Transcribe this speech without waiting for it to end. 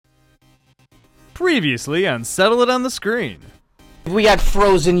Previously on Settle It on the Screen. We got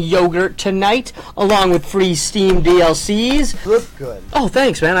frozen yogurt tonight, along with free Steam DLCs. Look good. Oh,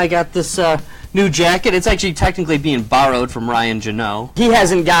 thanks, man. I got this new jacket. It's actually technically being borrowed from Ryan Janot. He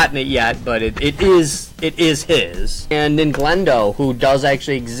hasn't gotten it yet, but it is his. And Ninglendo, who does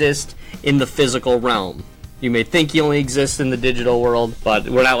actually exist in the physical realm. You may think he only exists in the digital world, but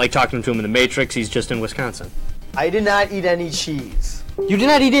we're not like talking to him in the Matrix. He's just in Wisconsin. I did not eat any cheese. You did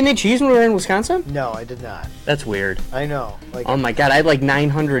not eat any cheese when we were in Wisconsin? No, I did not. That's weird. I know. Oh my god, I had like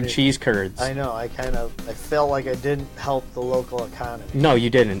 900 cheese curds. I know. I felt like I didn't help the local economy. No, you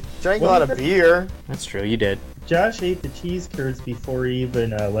didn't. Drank a lot of beer. That's true, you did. Josh ate the cheese curds before he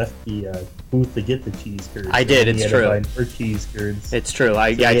even left the booth to get the cheese curds. I did, it's true. He had to buy more cheese curds. It's true.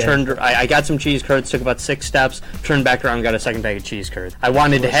 I got some cheese curds, took about 6 steps, turned back around and got a second bag of cheese curds. I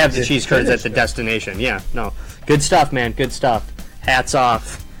wanted to have the cheese curds at the destination. Yeah, no. Good stuff, man. Good stuff. Hats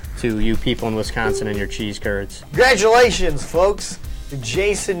off to you people in Wisconsin and your cheese curds. Congratulations, folks, to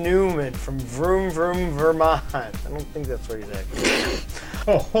Jason Newman from Vroom Vroom, Vermont. I don't think that's where he's at.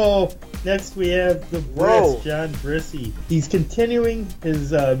 Oh, next we have the Briss, John Brissy. He's continuing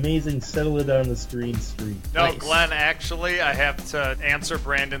his amazing Settle It on the Screen streak. No, Nice. Glenn, actually, I have to answer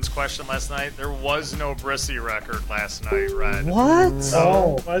Brandon's question last night. There was no Brissy record last night, right? What?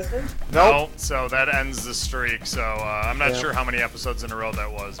 Oh, was there? No, so that ends the streak. So I'm not sure how many episodes in a row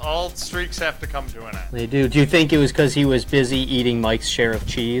that was. All streaks have to come to an end. They do. Do you think it was because he was busy eating Mike's share of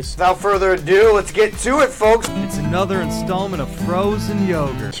cheese? Without further ado, let's get to it, folks. It's another installment of Frozen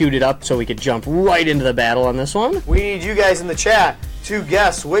Yogurt. Queued it up so we could jump right into the battle on this one. We need you guys in the chat to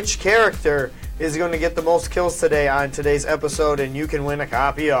guess which character is going to get the most kills today on today's episode, and you can win a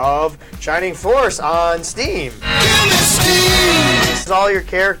copy of Shining Force on Steam. This is all your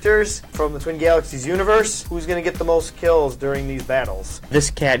characters from the Twin Galaxies universe. Who's going to get the most kills during these battles?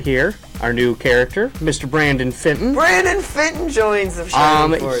 This cat here, our new character, Mr. Brandon Fenton. Brandon Fenton joins the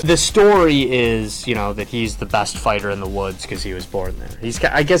Shining Force. The story is, that he's the best fighter in the woods because he was born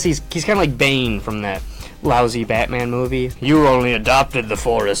there. I guess he's kind of like Bane from that lousy Batman movie. You only adopted the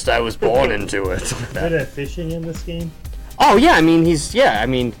forest. I was born into it. Is there fishing in this game? Oh yeah, There's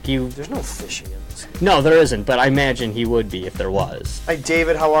no fishing in this game. No, there isn't, but I imagine he would be if there was. Hi,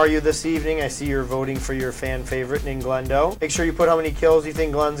 David. How are you this evening? I see you're voting for your fan favorite, Ninglendo. Make sure you put how many kills you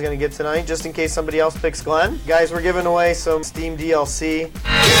think Glenn's going to get tonight, just in case somebody else picks Glenn. Guys, we're giving away some Steam DLC.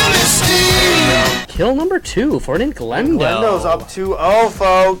 Kill number 2 for Ninglendo. Glendo's up 2-0,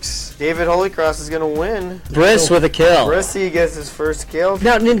 folks. David Holycross is going to win. Briss with a kill. Brissy gets his first kill.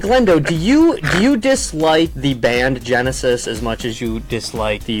 Now, Ninglendo, do you dislike the band Genesis as much as you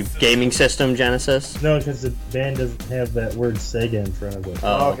dislike the gaming system Genesis? No, because the band doesn't have that word Sega in front of it.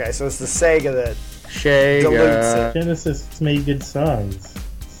 Oh. Okay, so it's the Sega that Sega. deletes it. Genesis made good songs.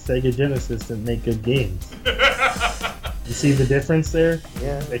 Sega Genesis didn't make good games. You see the difference there?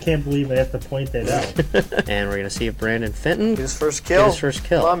 Yeah. I can't believe I have to point that out. And we're going to see if Brandon Fenton His first kill. His first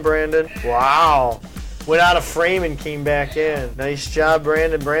kill. Come on, Brandon. Wow. Went out of frame and came back in. Nice job,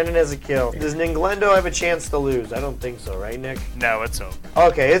 Brandon. Brandon has a kill. Does Ninglendo have a chance to lose? I don't think so, right, Nick? No, it's over.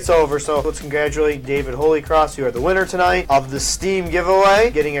 Okay, it's over. So let's congratulate David Holycross. You are the winner tonight of the Steam giveaway,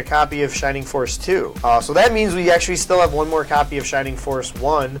 getting a copy of Shining Force 2. So that means we actually still have one more copy of Shining Force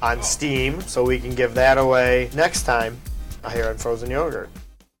 1 on Steam, so we can give that away next time here on Frozen Yogurt.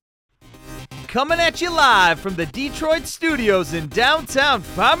 Coming at you live from the Detroit studios in downtown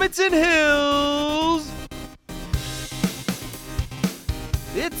Farmington Hills.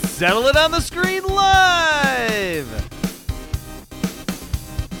 It's Settle It on the Screen Live.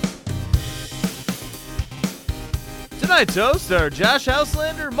 Tonight's hosts are Josh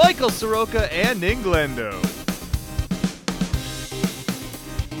Houselander, Michael Soroka, and Ninglendo.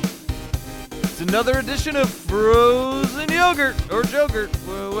 It's another edition of Frozen Yogurt, or Jogurt,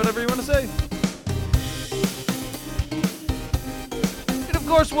 whatever you want to say. And of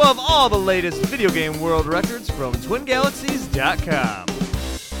course, we'll have all the latest video game world records from TwinGalaxies.com.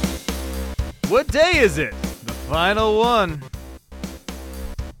 What day is it? The final one.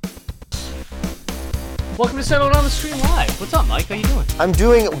 Welcome to Settle It on the Screen Live. What's up, Mike? How you doing? I'm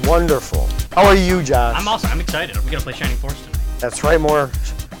doing wonderful. How are you, Josh? I'm excited. I'm going to play Shining Force tonight. That's right, more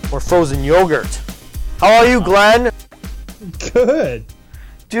Frozen Yogurt. How are you, Glenn? Good.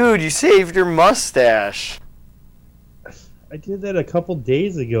 Dude, you saved your mustache. I did that a couple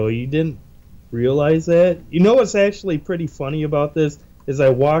days ago. You didn't realize that? You know what's actually pretty funny about this? Is I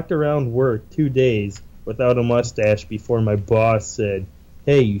walked around work 2 days without a mustache before my boss said,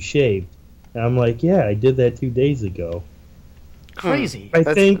 "Hey, you shaved." And I'm like, "Yeah, I did that 2 days ago." Crazy. I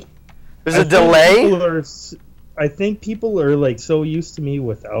think there's a delay. I think people are like so used to me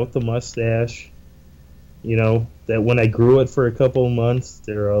without the mustache You know, that when I grew it for a couple of months,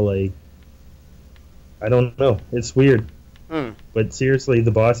 they're all like, I don't know. It's weird. But seriously,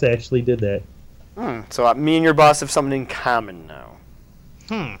 the boss actually did that. So me and your boss have something in common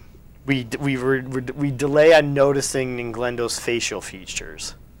now. We delay on noticing Nglendo's facial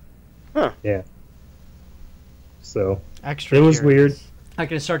features. Yeah. So, Extra it was curious. weird. Not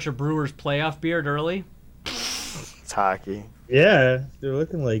gonna start your Brewers playoff beard early? It's hockey. Yeah, they're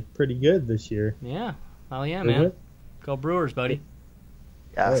looking like pretty good this year. Yeah. Hell yeah, Isn't man. it? Go Brewers, buddy.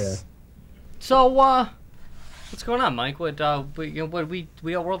 Yes. So, what's going on, Mike? We got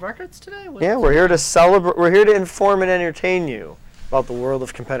world records today? Yeah, we're here to celebrate. We're here to inform and entertain you about the world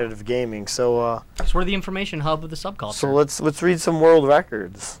of competitive gaming. So, So we're the information hub of the subculture. so let's read some world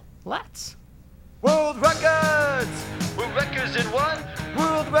records. Let's. World records! World records in what?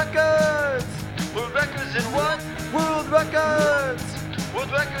 World records! World records in what? World records!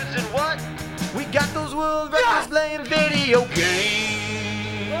 World records in what? We got those world records playing video games.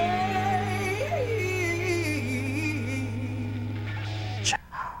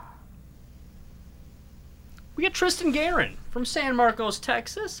 We got Tristan Guerin from San Marcos,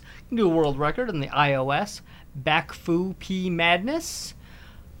 Texas. New world record in the iOS Bakfu P Madness.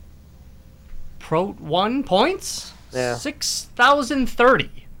 Pro 1 points. Yeah. 6,030.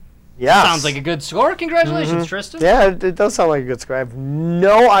 Yes. Sounds like a good score. Congratulations, Tristan. Yeah, it does sound like a good score. I have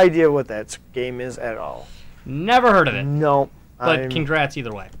no idea what that game is at all. Never heard of it, No. but congrats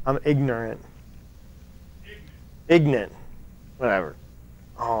either way. I'm ignorant. Ignorant. Whatever.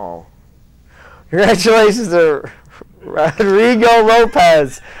 Oh. Congratulations to Rodrigo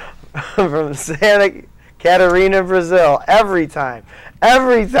Lopez from Santa Catarina, Brazil. Every time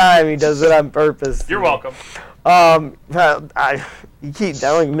he does it on purpose. You're welcome.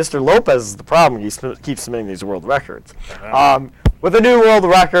 Mr. Lopez is the problem. He keeps submitting these world records. With a new world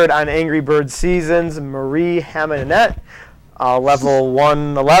record on Angry Birds Seasons, Marie Haminette, level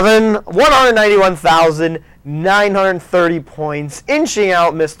 111, 191,930 points, inching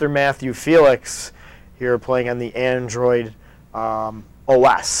out Mr. Matthew Felix here playing on the Android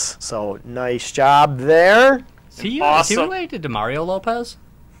OS. So nice job there. Is he Awesome. related to Mario Lopez?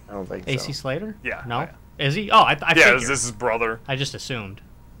 I don't think AC so. Slater? Yeah. No? Yeah. Is he? Oh, I Yeah, figured. this is his brother. I just assumed.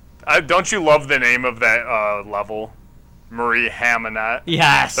 Don't you love the name of that level? Marie Haminette.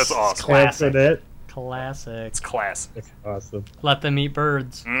 Yes. That's awesome. Classic. That. Classic. It's classic. That's awesome. Let them eat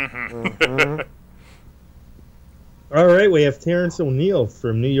birds. All right, we have Terrence O'Neill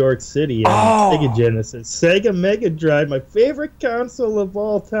from New York City on Sega Genesis. Sega Mega Drive, my favorite console of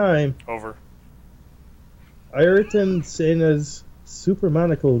all time. Over. Ayrton Senna's Super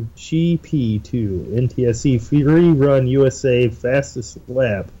Monaco GP2 NTSC free run USA fastest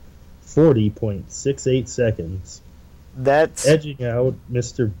lap, 40.68 seconds. That's Edging out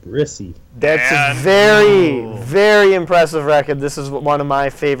Mr. Brissy. a very, very impressive record. This is one of my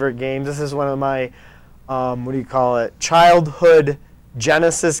favorite games. This is one of my, childhood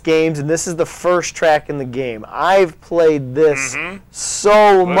Genesis games, and this is the first track in the game. I've played this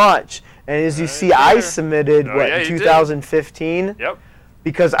so much. And as you see, I submitted, in 2015? Yep.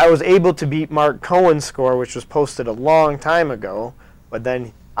 Because I was able to beat Mark Cohen's score, which was posted a long time ago. But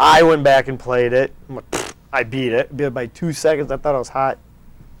then I went back and played it. I'm like, I beat it. Beat it by 2 seconds. I thought I was hot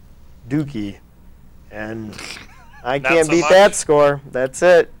dookie. And I can't so beat much. that score. That's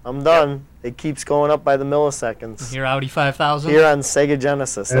it. I'm done. It keeps going up by the milliseconds. Your Audi 5000? Here on Sega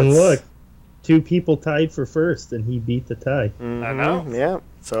Genesis. And That's- look, 2 people tied for first, and he beat the tie. I know. Yeah.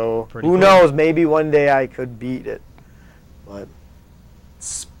 So Pretty who cool. knows? Maybe one day I could beat it. But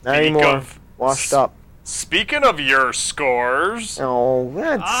not anymore. Washed up. Speaking of your scores, Oh,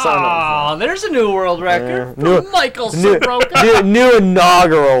 that son Oh, of there's a new world record Yeah. from Michael a... New, Soroka. new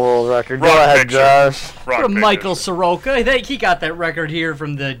inaugural world record. Go Rock ahead, picture. Josh. Rock From paper. Michael Soroka. I think he got that record here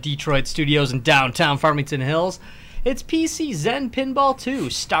from the Detroit studios in downtown Farmington Hills. It's PC Zen Pinball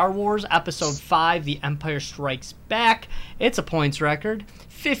 2, Star Wars Episode 5, The Empire Strikes Back. It's a points record.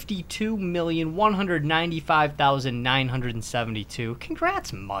 52,195,972.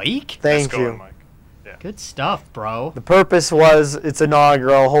 Congrats, Mike. Nice Thank going, you. Mike. Good stuff, bro. The purpose was it's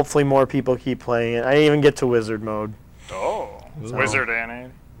inaugural. Hopefully more people keep playing it. I didn't even get to wizard mode. Oh, Wizard Annie.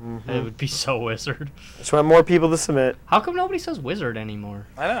 It would be so wizard. Just want more people to submit. How come nobody says wizard anymore?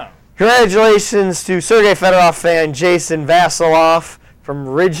 I know. Congratulations to Sergei Fedorov fan Jason Vasiloff from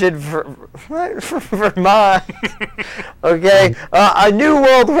Rigid, Vermont. Okay, a new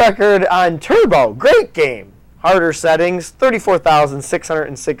world record on Turbo. Great game. Harder settings,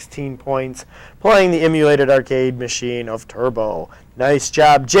 34,616 points. Playing the emulated arcade machine of Turbo. Nice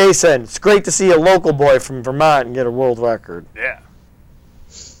job, Jason. It's great to see a local boy from Vermont get a world record. Yeah.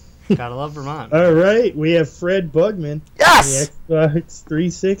 Gotta love Vermont. All right, we have Fred Bugman. Yes! The Xbox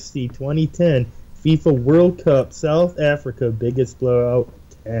 360 2010 FIFA World Cup South Africa biggest blowout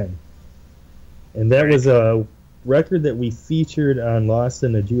 10. And that was a record that we featured on Lost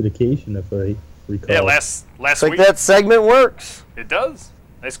in Adjudication, if I recall. Yeah, last It's like week. that segment works. It does.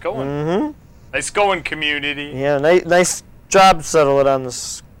 Nice going. Mm-hmm. Nice going, community. Yeah, nice job to settle it on the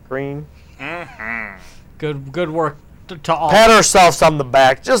screen. Mm-hmm. Good work to all. Pat ourselves on the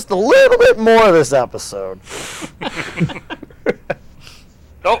back just a little bit more this episode.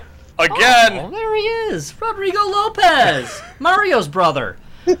 Oh, again. Oh, there he is, Rodrigo Lopez, Mario's brother,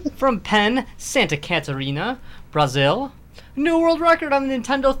 from Penn, Santa Catarina, Brazil. New world record on the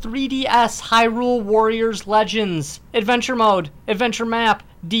Nintendo 3DS. Hyrule Warriors Legends Adventure Mode, Adventure Map,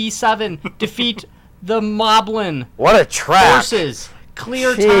 D7. Defeat the Moblin What a track. forces.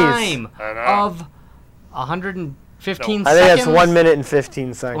 Clear Jeez. time I know. of 115 I think seconds. that's 1 minute and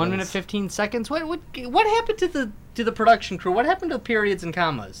 15 seconds. 1 minute 15 seconds. What happened to the production crew? What happened to periods and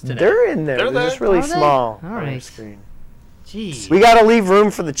commas today? They're in there. They're They're just there. really Are they? small All on the right. screen. Jeez. We got to leave room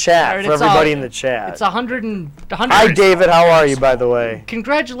for the chat, All right, for it's everybody all- in the chat. It's 100. Hi, David. How are you, by the way?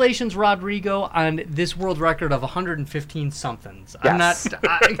 Congratulations, Rodrigo, on this world record of 115 somethings. Yes. I'm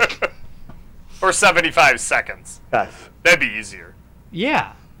not. Or 75 seconds. Yes. That'd be easier.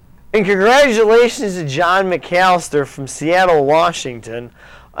 Yeah. And congratulations to John McAllister from Seattle, Washington.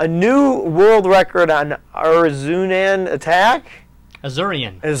 A new world record on Arzunan Attack.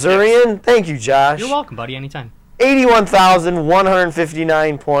 Azurian. Azurian. Thank you, Josh. You're welcome, buddy. Anytime.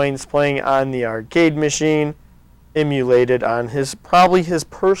 81,159 points playing on the arcade machine, emulated on probably his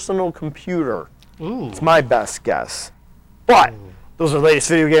personal computer. Ooh, It's my best guess. But those are the latest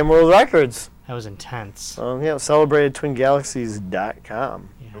video game world records. that was intense. CelebratedTwinGalaxies.com.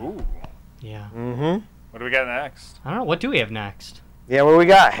 Ooh. Yeah. Mm-hmm. What do we got next? I don't know. What do we have next? Yeah, what we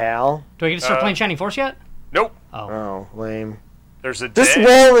got, Hal? Do I get to start playing Shining Force yet? Nope. Oh, Oh, lame. There's a Just day.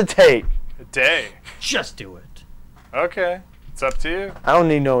 roll the tape. A day. just do it. Okay. It's up to you. I don't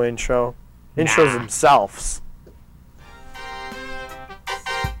need no intro. Intros themselves.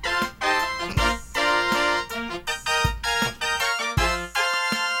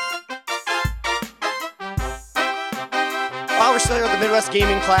 We're still here at the Midwest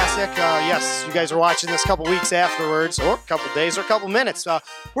Gaming Classic. Yes, you guys are watching this a couple weeks afterwards, or a couple days, or a couple minutes.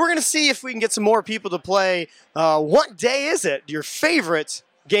 We're going to see if we can get some more people to play What Day Is It? Your favorite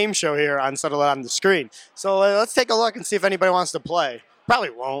game show here on Settle It on the Screen. So let's take a look and see if anybody wants to play. Probably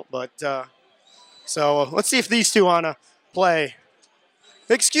won't, but so let's see if these two want to play.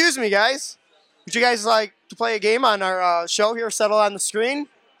 Excuse me, guys. Would you guys like to play a game on our show here, Settle on the Screen?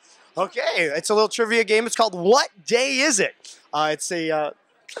 Okay, it's a little trivia game. It's called What Day Is It? It's a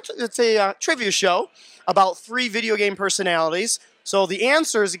trivia show about 3 video game personalities. So the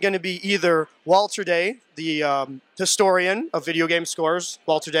answer is going to be either Walter Day, the historian of video game scores.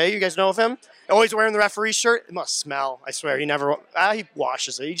 Walter Day, you guys know of him? Always wearing the referee shirt. It must smell. I swear, he never. He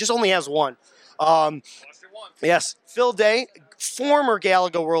washes it. He just only has one. Yes, Phil Day, former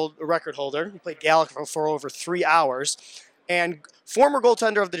Galaga World Record holder. He played Galaga for over 3 hours, and former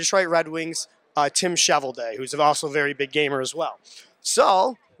goaltender of the Detroit Red Wings, Tim Shovelday, who's also a very big gamer as well.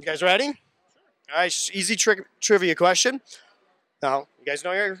 So, you guys ready? All right, just easy trivia question. Now, you guys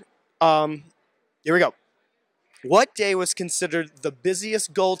know your. Here we go. What day was considered the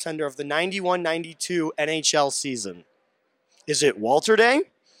busiest goaltender of the 91-92 NHL season? Is it Walter Day,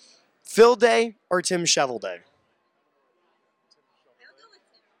 Phil Day, or Tim Shovelday?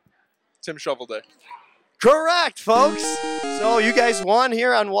 Tim Shovelday. Correct, folks. So you guys won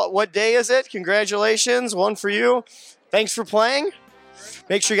here on what day is it? Congratulations, one for you. Thanks for playing.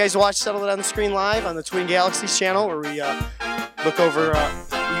 Make sure you guys watch Settle It on the Screen live on the Twin Galaxies channel, where we look over,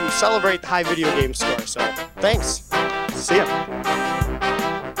 we celebrate the high video game score. So thanks. See ya.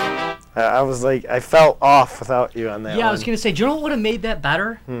 I was like, I felt off without you on that Yeah, one. I was gonna say, do you know what would have made that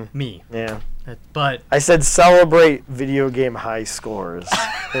better? Me. Yeah. But I said celebrate video game high scores.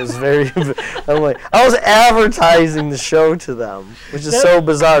 It was very. I'm like, I was advertising the show to them, which is so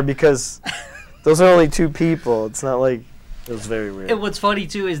bizarre because those are only 2 people. It's not like it was very weird. and what's funny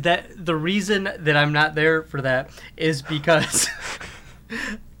too is that the reason that I'm not there for that is because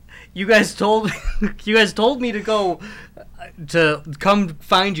you guys told me to go to come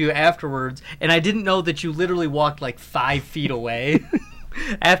find you afterwards, and I didn't know that you literally walked like 5 feet away.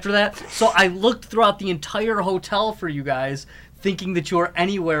 After that, so I looked throughout the entire hotel for you guys, thinking that you were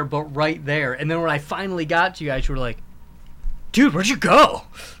anywhere but right there. And then when I finally got to you guys, you were like, "Dude, where'd you go?"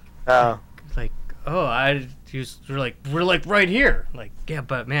 Like, oh, you're like, we're like right here. Like, yeah,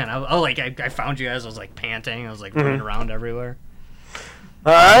 but man, I found you guys. I was like panting. I was like running around everywhere.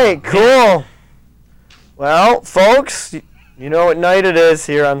 All right, cool. Well, folks, you know what night it is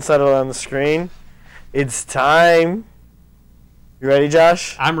here on Settled on the Screen. It's time. You ready,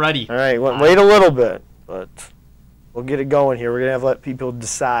 Josh? I'm ready. All right, wait a little bit, but we'll get it going here. We're going to have to let people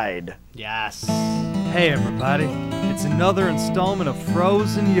decide. Yes. Hey everybody, it's another installment of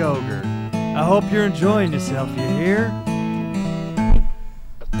Frozen Yogurt. I hope you're enjoying yourself, you hear?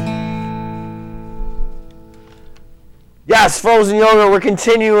 Yes, Frozen Yogurt, we're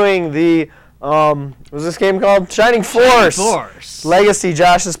continuing the, what's this game called? Shining Force. Legacy.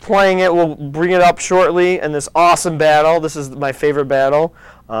 Josh is playing it. We'll bring it up shortly in this awesome battle. This is my favorite battle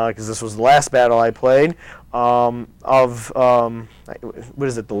because this was the last battle I played what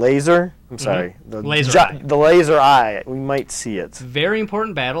is it, the laser? I'm sorry. The Laser Eye. The laser eye. We might see it. Very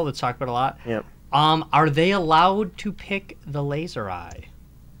important battle that's talked about a lot. Yep. Are they allowed to pick the laser eye?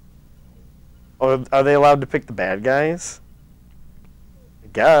 Oh, are they allowed to pick the bad guys? I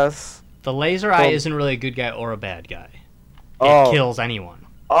guess. The laser eye isn't really a good guy or a bad guy. Oh. It kills anyone.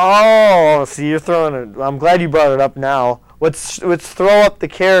 Oh, see, you're throwing it. I'm glad you brought it up now. Let's throw up the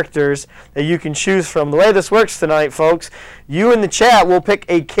characters that you can choose from. The way this works tonight, folks, you in the chat will pick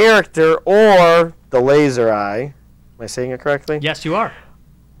a character or the laser eye. Am I saying it correctly? Yes, you are.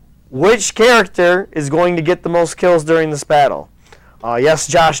 Which character is going to get the most kills during this battle? Yes,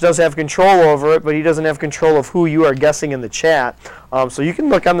 Josh does have control over it, but he doesn't have control of who you are guessing in the chat. So you can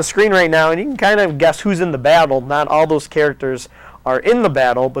look on the screen right now, and you can kind of guess who's in the battle. Not all those characters are in the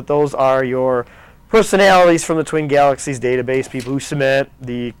battle, but those are your personalities from the Twin Galaxies database, people who submit.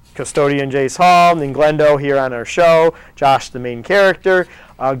 The custodian, Jace Hall, and Glendo here on our show, Josh, the main character.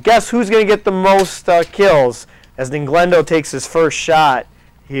 Guess who's going to get the most kills as Glendo takes his first shot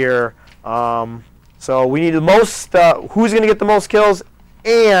here. So we need the most, who's going to get the most kills,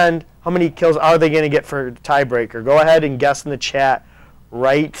 and how many kills are they going to get for tiebreaker? Go ahead and guess in the chat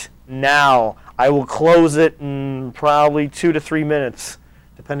right now. I will close it in probably 2 to 3 minutes,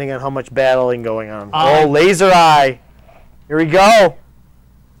 depending on how much battling going on. Oh, laser eye. Here we go.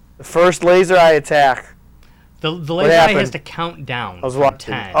 The first laser eye attack. The laser eye has to count down from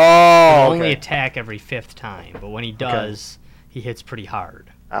 10. Oh, He'll only attack every 5th time, but when he does, he hits pretty hard.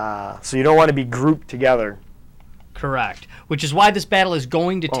 So you don't want to be grouped together. Correct. Which is why this battle is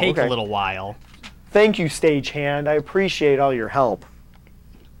going to take a little while. Thank you, Stagehand. I appreciate all your help.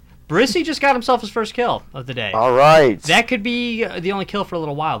 Brissy just got himself his first kill of the day. All right. That could be the only kill for a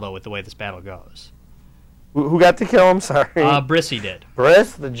little while, though, with the way this battle goes. Who got the kill? I'm sorry. Brissy did.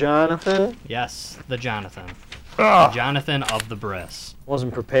 Briss, the Jonathan? Yes, the Jonathan. The Jonathan of the Briss.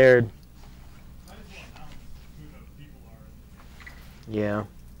 Wasn't prepared. Yeah.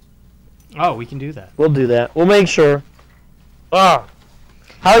 Oh, we can do that. We'll do that. We'll make sure. How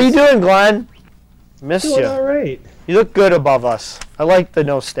are you doing, Glenn? Missed you. Doing all right. You look good above us. I like the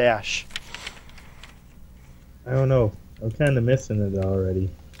no stash. I don't know. I'm kind of missing it already.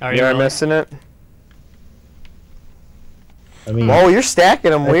 Are you missing it? I mean, oh, you're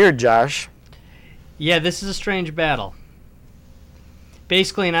stacking them weird, Josh. Yeah, this is a strange battle.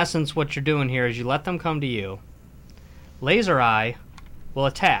 Basically, in essence, what you're doing here is you let them come to you. Laser Eye will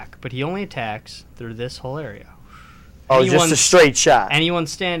attack, but he only attacks through this whole area. Oh, just a straight shot. Anyone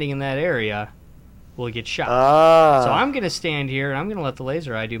standing in that area will get shot. So I'm going to stand here, and I'm going to let the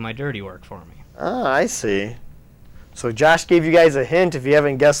Laser Eye do my dirty work for me. I see. So Josh gave you guys a hint. If you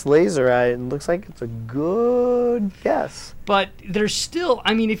haven't guessed Laser Eye, it looks like it's a good guess. But there's still,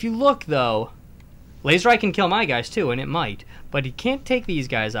 I mean, if you look, though, Laser Eye can kill my guys, too, and it might. But he can't take these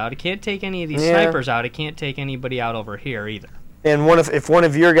guys out. He can't take any of these snipers out. He can't take anybody out over here, either. And if one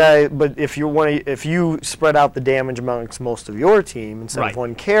of your guys, but if you spread out the damage amongst most of your team instead of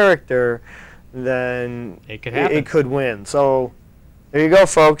one character, then it could happen. It could win. So there you go,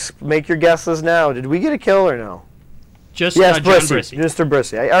 folks. Make your guesses now. Did we get a kill or no? Just yes, Brissy. Mr.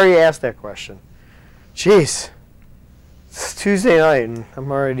 Brissy. I already asked that question. Jeez, it's Tuesday night and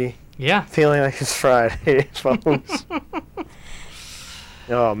I'm already feeling like it's Friday, folks.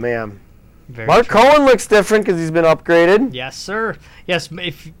 Oh man. Mark Cohen looks different because he's been upgraded. Yes, sir. Yes,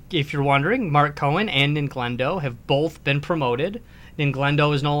 if you're wondering, Mark Cohen and Ninglendo have both been promoted.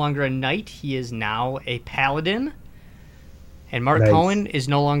 Ninglendo is no longer a knight. He is now a paladin. And Mark Cohen is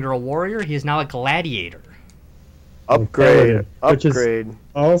no longer a warrior. He is now a gladiator. Upgrade. Which is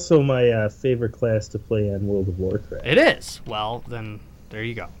also my favorite class to play on World of Warcraft. It is. Well, then, there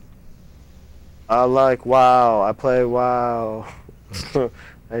you go. I like WoW. I play WoW.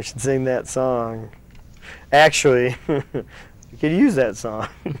 I should sing that song. Actually, you could use that song.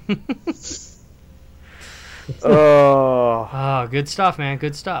 Oh, good stuff, man.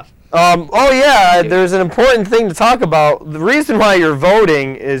 Good stuff. Oh yeah, there's an important thing to talk about. The reason why you're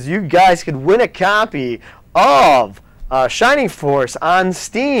voting is you guys could win a copy of Shining Force on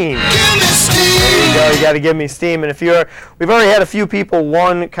Steam. There you go. You got to give me Steam. And we've already had a few people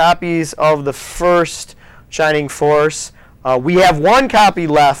won copies of the first Shining Force. We have one copy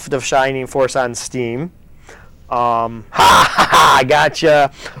left of Shining Force on Steam. I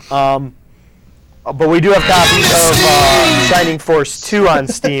gotcha. But we do have copies of Shining Force 2 on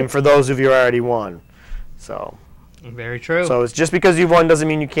Steam for those of you who already won. So. Very true. So it's just because you've won doesn't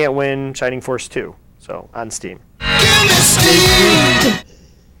mean you can't win Shining Force 2. So on Steam.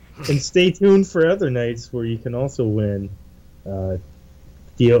 And stay tuned for other nights where you can also win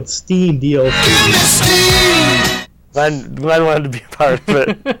Steam DLC. Glenn wanted to be a part of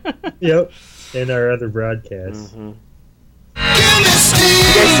it. Yep. And our other broadcasts. Mm-hmm. You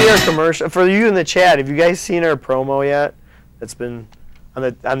guys see our commercial? For you in the chat, have you guys seen our promo yet? It's been on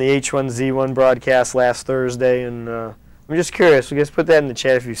the H1Z1 broadcast last Thursday, and I'm just curious. You guys put that in the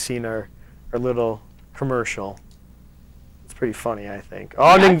chat if you've seen our little commercial. It's pretty funny, I think.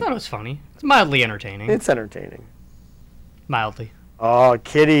 I thought it was funny. It's mildly entertaining. It's entertaining. Mildly. Oh,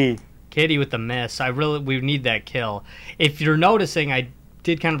 Kitty. Kitty with the miss. We need that kill. If you're noticing, I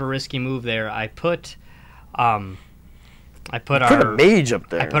did kind of a risky move there. I put our mage up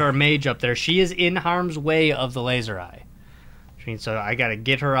there. I put our mage up there. She is in harm's way of the laser eye. So I got to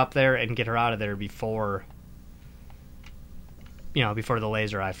get her up there and get her out of there before the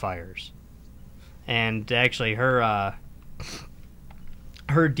laser eye fires. And actually, her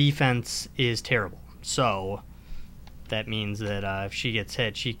defense is terrible. So that means that if she gets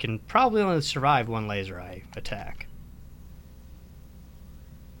hit, she can probably only survive one laser eye attack.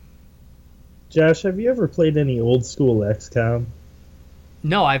 Josh, have you ever played any old school XCOM?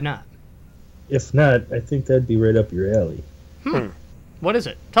 No, I've not. If not, I think that'd be right up your alley. What is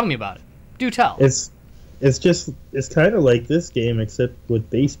it? Tell me about it. Do tell. It's kind of like this game except with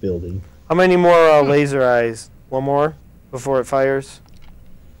base building. How many more laser eyes? One more before it fires?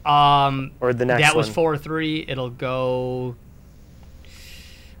 Or the next one? That was 4-3. It'll go,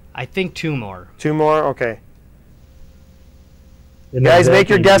 I think, 2 more. 2 more? Okay. And guys, make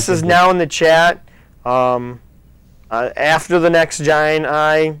your guesses now in the chat. After the next giant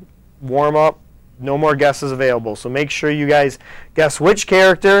eye warm up, no more guesses available. So make sure you guys guess which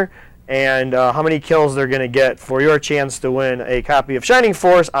character and how many kills they're going to get for your chance to win a copy of Shining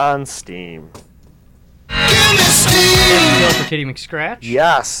Force on Steam. Kill for Kitty McScratch.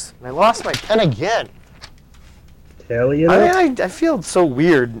 Yes. I lost my pen again. Tally it up. I feel so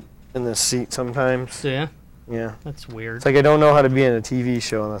weird in this seat sometimes. Yeah. Yeah. That's weird. It's like I don't know how to be in a TV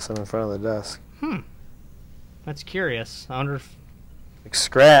show unless I'm in front of the desk. That's curious. I wonder if... Like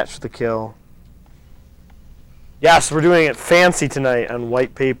scratch the kill. Yes, we're doing it fancy tonight on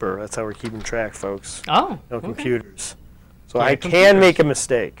white paper. That's how we're keeping track, folks. Oh, no okay. computers. So Yeah, I can make a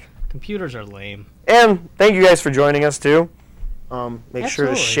mistake. Computers are lame. And thank you guys for joining us too. Make sure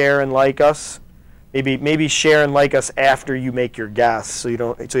to Absolutely. share and like us. Maybe share and like us after you make your guess, so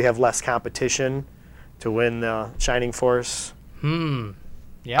you have less competition to win the Shining Force.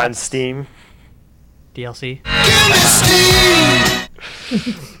 Yeah. On Steam. DLC.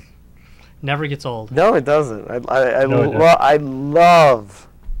 Never gets old. No, it doesn't. I love.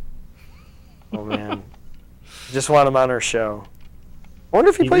 Oh man, just want him on our show. I wonder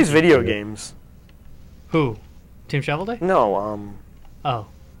if he plays video games. Who? Tim Shovelday? No. Oh.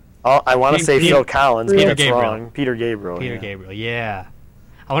 I want to say Phil Collins, but Peter that's Gabriel. wrong. Peter Gabriel. Peter Gabriel. Yeah.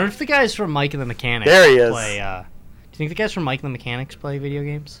 I wonder if the guys from Mike and the Mechanics There he is. play. Do you think the guys from Mike and the Mechanics play video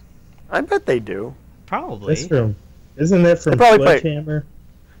games? I bet they do. Probably. Isn't that from Sledgehammer?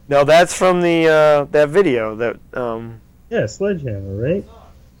 No, that's from the that video that. Yeah, Sledgehammer, right?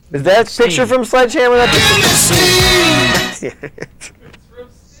 Is that picture from Sledgehammer? That picture from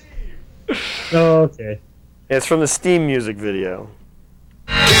Steam. Oh, okay. It's from the Steam music video.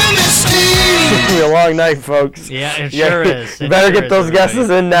 It's gonna be a long night, folks. Yeah, it sure is. You better get those guesses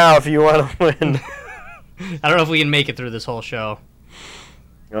in now if you want to win. I don't know if we can make it through this whole show.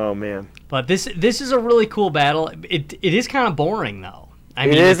 Oh man! But this is a really cool battle. It is kind of boring though.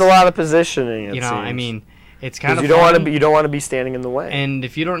 It is a lot of positioning. It you know, seems. I mean, it's kind of you don't want to be standing in the way. And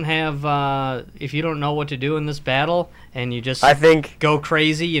if you don't have if you don't know what to do in this battle and you just go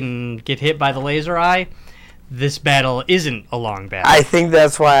crazy and get hit by the laser eye, this battle isn't a long battle. I think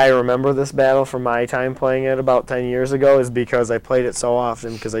that's why I remember this battle from my time playing it about 10 years ago, is because I played it so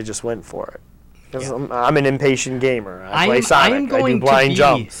often because I just went for it. Because I'm an impatient gamer. I play Sonic. I do blind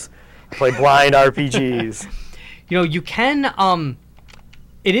jumps. I play blind RPGs. You know, you can.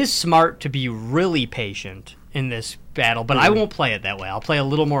 It is smart to be really patient in this battle, but I won't play it that way. I'll play a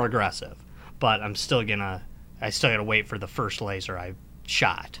little more aggressive, but I still gotta wait for the first laser I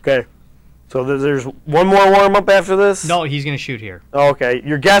shot. Okay. So there's one more warm-up after this? No, he's gonna shoot here. Okay.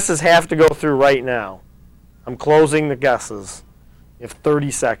 Your guesses have to go through right now. I'm closing the guesses. You have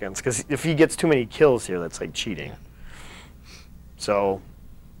 30 seconds, because if he gets too many kills here, that's like cheating. Yeah. So,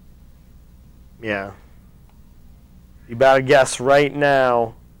 yeah. You better guess right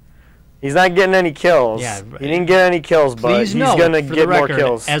now. He's not getting any kills. Yeah, he didn't get any kills, but Please he's note, going to for get the record, more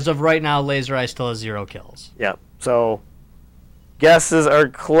kills. As of right now, Laser Eye still has 0 kills. Yeah. So, guesses are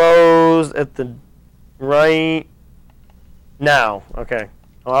closed at the right now. Okay.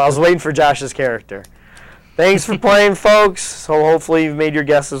 Well, I was waiting for Josh's character. Thanks for playing, folks. So hopefully you've made your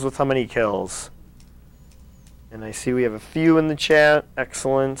guesses with how many kills. And I see we have a few in the chat.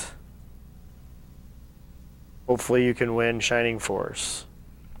 Excellent. Hopefully you can win Shining Force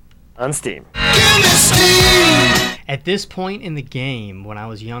on Steam. At this point in the game, when I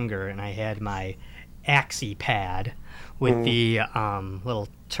was younger and I had my Axie pad with the little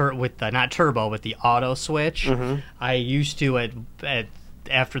with the not turbo with the auto switch, I used to at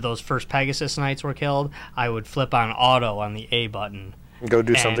after those first Pegasus Knights were killed, I would flip on auto on the A button. Go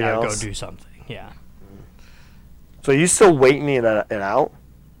do and something I would else. Go do something. Yeah. So you still waiting it out?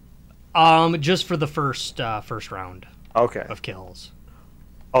 Just for the first round Okay. of kills.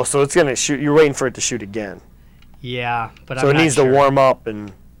 Oh, so it's gonna shoot. You're waiting for it to shoot again. Yeah, but So I'm it not needs sure. to warm up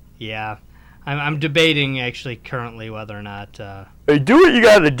and. Yeah, I'm debating actually currently whether or not. Hey, do what you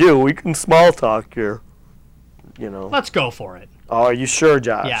got to do. We can small talk here. You know. Let's go for it. Oh, are you sure,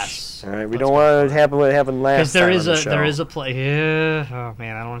 Josh? Yes. All right. We Let's don't go want it to happen what happened last Because time on the show. there is a play. Yeah. Oh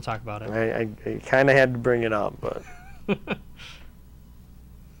man, I don't want to talk about it. I kind of had to bring it up, but.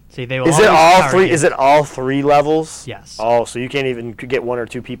 See, they will. Is it always all target- three? Is it all 3 levels? Yes. Oh, so you can't even get 1 or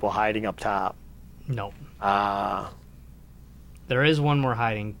 2 people hiding up top. No. Ah. There is one more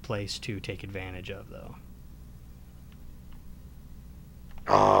hiding place to take advantage of, though.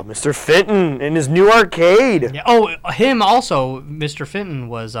 Oh, Mr. Fenton in his new arcade. Yeah. Oh, him also. Mr. Fenton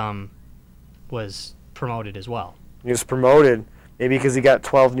was promoted as well. He was promoted. Maybe because he got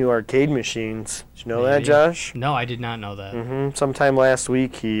 12 new arcade machines. Did you know that, Maybe. Josh? No, I did not know that. Sometime last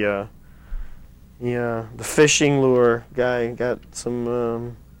week, the fishing lure guy got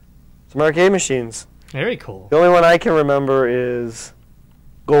some arcade machines. Very cool. The only one I can remember is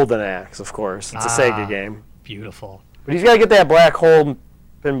Golden Axe, of course. It's a Sega game. Beautiful. But he's got to get that black hole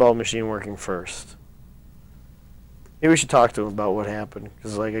pinball machine working first. Maybe we should talk to him about what happened.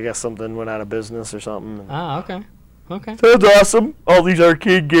 Because, I guess something went out of business or something. Okay. Okay. Sounds awesome. All these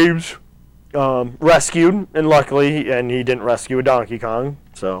arcade games rescued, and luckily, he didn't rescue a Donkey Kong.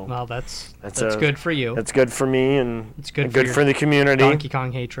 So Well, that's That's good for you. that's good for me, and It's good and for good your for the community. Donkey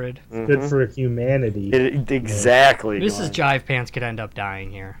Kong hatred. Good for humanity. Exactly. Mrs. Glenn. Jive Pants could end up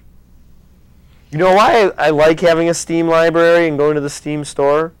dying here. You know why I like having a Steam library and going to the Steam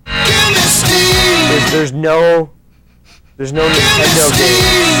store? There's no Nintendo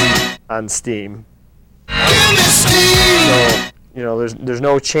games on Steam. So, there's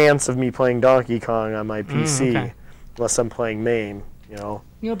no chance of me playing Donkey Kong on my PC okay. unless I'm playing MAME,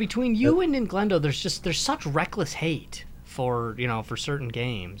 Between you and Glendo, there's such reckless hate for certain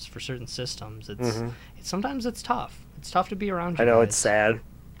games, for certain systems. Sometimes it's tough. It's tough to be around you I know guys. it's sad.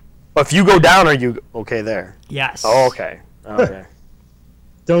 But if you go down, are you okay there? Yes. Oh, okay. Okay.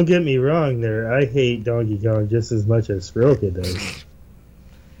 Don't get me wrong there. I hate Donkey Kong just as much as Soroka does.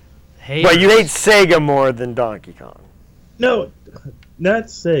 Hey. But you hate Sega more than Donkey Kong. No, not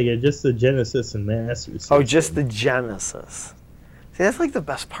Sega, just the Genesis and Master System. Oh, just the Genesis. See, that's like the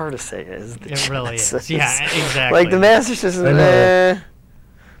best part of Sega is the It really Genesis. is. Yeah, exactly. Like the Master System, I know.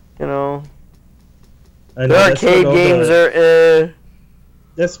 the I know, that's arcade what all games the- are.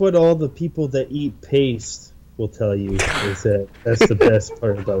 That's what all the people that eat paste will tell you, is that that's the best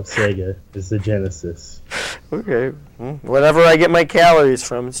part about Sega, is the Genesis. Okay, whatever I get my calories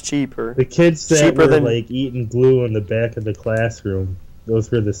from, it's cheaper. The kids that Cheaper were than- like eating glue in the back of the classroom, those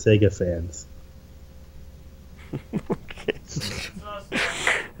were the Sega fans.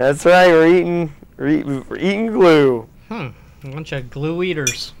 That's right. We're eating glue. A bunch of glue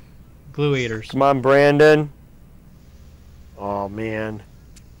eaters. Glue eaters. Come on, Brandon. Oh man,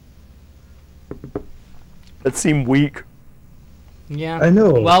 that seemed weak. Yeah. I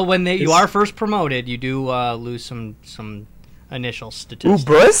know. Well, when you It's- are first promoted, you do lose some initial Ooh, statistics.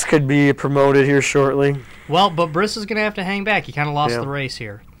 Briss could be promoted here shortly. Well, but Briss is gonna have to hang back. He kind of lost Yeah. the race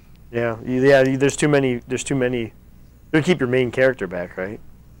here. Yeah. There's too many. You keep your main character back, right?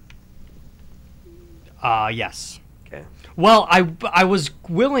 Yes. Okay. Well, I was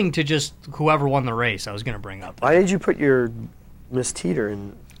willing to just whoever won the race. I was going to bring up Why did you put your Miss Teeter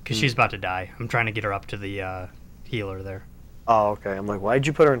in? because she's about to die. I'm trying to get her up to the healer there. Oh, okay. I'm like, why did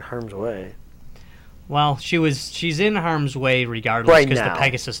you put her in harm's way? Well, she's in harm's way regardless Right because the now.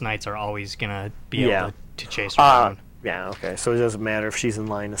 Pegasus Knights are always going to be Yeah. able to chase her down. Yeah, okay. So it doesn't matter if she's in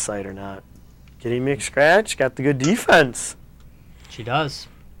line of sight or not. Kitty McScratch got the good defense. She does.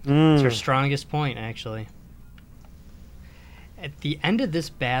 It's her Mm. strongest point, actually. At the end of this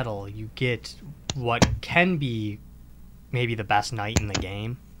battle, you get what can be maybe the best knight in the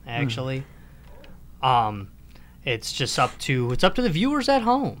game, actually. It's just up to the viewers at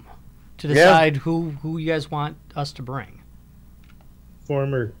home to decide who you guys want us to bring.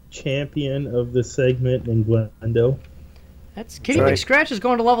 Former champion of the segment in Glendo. That's Kitty right. McScratch is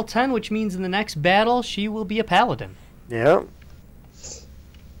going to level 10, which means in the next battle she will be a paladin. Yeah.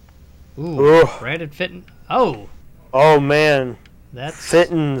 Ooh, Ooh. Brandon Fitton. Oh, Oh, man. that's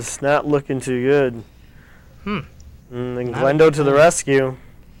Fitton's not looking too good. And Not Glendo a to the good rescue.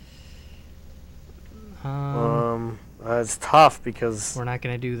 um, It's tough because... we're not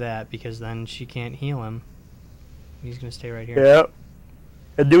going to do that because then she can't heal him. He's going to stay right here. Yeah.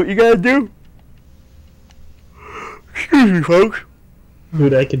 And do what you gotta do. Excuse me, folks.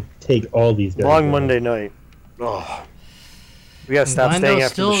 Dude, I could take all these guys. Long down. Monday night. Oh. We gotta stop staying Glendo's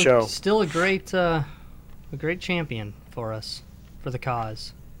after the show. Still a great champion for us, for the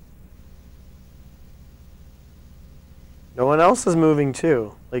cause. No one else is moving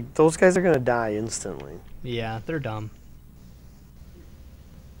too. Like, those guys are gonna die instantly. Yeah, they're dumb.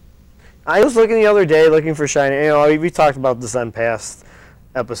 I was looking the other day, looking for shiny. You know, we talked about this on past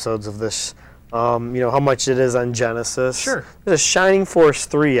episodes of this. You know how much it is on Genesis. Sure. There's a Shining Force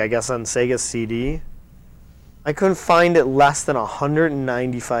 3, I guess, on Sega CD. I couldn't find it less than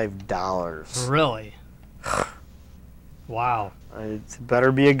 $195. Really? Wow. It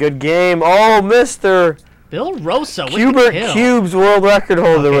better be a good game. Oh, Mister Bill Rosa with the Hubert kill. Cubes world record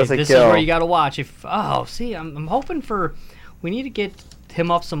holder Okay, with a this kill. is where you got to watch. I'm hoping for. We need to get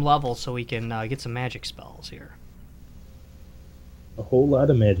him up some levels so we can get some magic spells here. A whole lot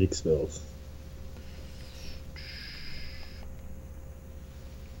of magic spells.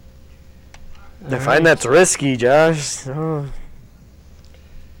 I find that's risky, Josh. Oh,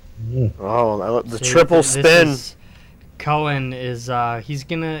 Mm. the See, triple this spin. Cohen is he's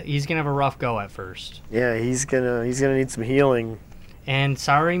gonna have a rough go at first. Yeah, he's gonna need some healing. And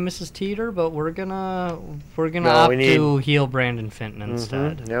sorry, Mrs. Teeter, but we're gonna No, opt we need- to heal Brandon Fenton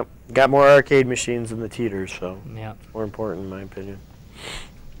instead. Yep. Got more arcade machines than the Teeters, so Yep. more important in my opinion.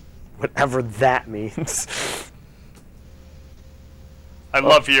 Whatever that means. I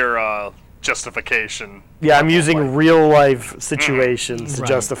love your justification. Yeah, I'm using real life situations to Right.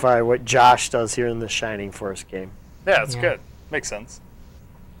 justify what Josh does here in the Shining Force game. Yeah, it's Yeah. good. Makes sense.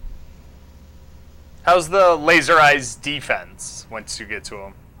 How's the Laser Eyes defense once you get to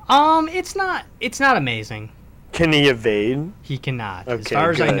him? It's not amazing. Can he evade? He cannot. As Okay, far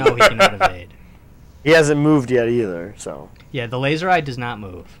as I good. know, he cannot evade. He hasn't moved yet either, so Yeah, the laser eye does not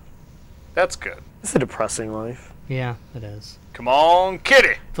move. That's good. it's a depressing life. Yeah, it is. Come on,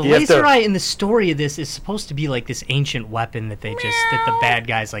 kitty. The You have laser to- eye in the story of this is supposed to be like this ancient weapon that that the bad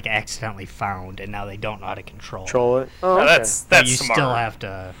guys like accidentally found and now they don't know how to control. Control it. Oh, Now, okay. that's But you smart. still have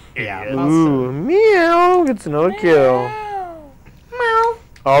to. Yeah. Idiot. Ooh, meow. Gets another kill.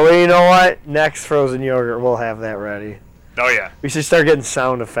 Oh, well, you know what? Next frozen yogurt, we'll have that ready. Oh yeah, We should start getting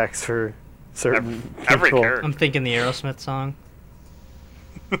sound effects for certain every people. character. I'm thinking the Aerosmith song.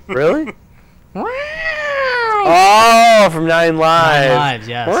 Really? Oh, from Nine Lives. Nine Lives,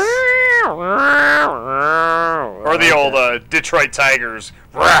 yes. Or the old Detroit Tigers.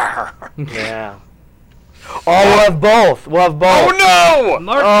 Yeah. Oh, we'll have both. We'll have both. Oh no!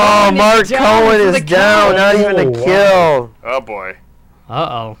 Mark Oh, Cohen Mark is down Cohen for is the down. Not even a Oh, kill. Oh boy.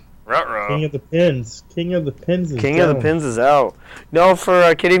 Uh-oh. King Ruh-roh. of the Pins. King of the Pins is King of the down. Pins is out. No,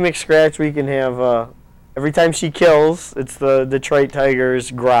 for Kitty McScratch, we can have every time she kills, it's the Detroit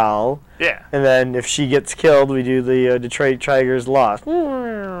Tigers growl, Yeah. and then if she gets killed, we do the Detroit Tigers lost. That's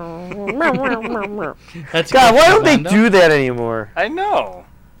God, why don't they Glendo. do that anymore? I know.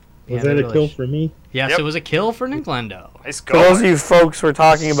 Was Yeah, that they a really kill sh- for me? Yes, Yep. it was a kill for Nick Glendo. Nice For those of going. you folks who are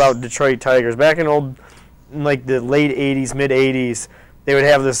talking about Detroit Tigers, back in like the late 80s, mid 80s, they would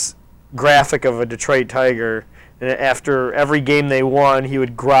have this graphic of a Detroit Tiger, and after every game they won, he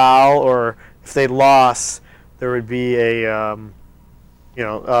would growl, or if they lost, there would be a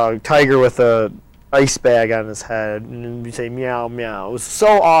tiger with a ice bag on his head, and then we say meow meow. It was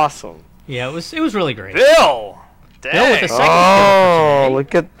so awesome. Yeah, it was really great. Bill! Bill with a second Oh, kill for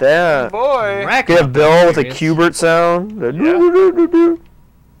look at that. Boy. today. Racking We up have Bill with a experience. Cubert sound.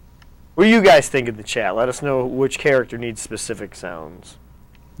 What do you guys think in the chat? Let us know which character needs specific sounds.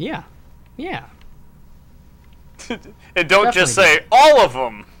 Yeah. Yeah. And don't just Definitely say all of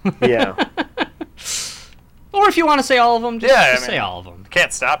them. Yeah. Or if you want to say all of them, just, Yeah, I just say mean- all of them.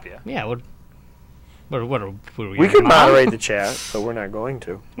 Can't stop you. Yeah. What are we? We your could mom? moderate the chat, but we're not going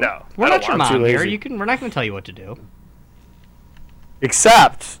to. No. We're I not don't your want too mom here. lazy. We're not going to tell you what to do.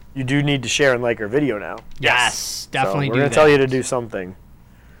 Except, you do need to share and like our video now. Yes, definitely So we're do going that. to tell you to do something.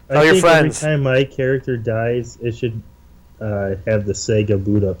 Tell I your think friends. every time my character dies, it should have the Sega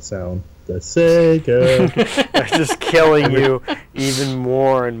boot up sound. The Sega. They're just killing you even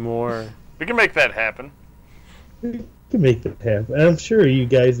more and more. We can make that happen. We can make that happen. I'm sure you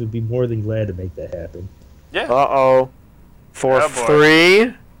guys would be more than glad to make that happen. Yeah. Uh-oh. For Oh, boy.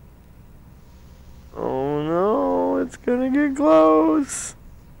 3. Oh, no. It's going to get close.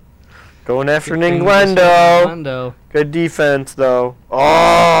 Going after Ninglendo. Glendo. Good defense, though.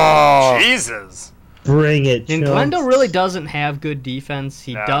 Oh! Jesus. Bring it, And chumps. Glendo really doesn't have good defense.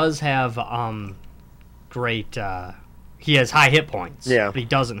 He No. does have great. He has high hit points. Yeah. But he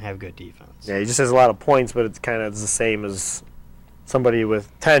doesn't have good defense. Yeah, he just has a lot of points, but it's kind of the same as somebody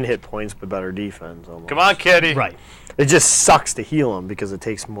with 10 hit points but better defense. Almost. Come on, kitty. Right. It just sucks to heal him because it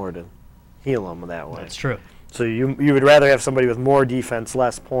takes more to heal him that way. That's true. So you would rather have somebody with more defense,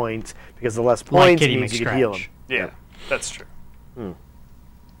 less points, because the less Like points Kitty means you can heal him. McScratch. Yeah, that's true.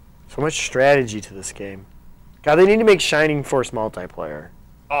 So much strategy to this game. God, they need to make Shining Force multiplayer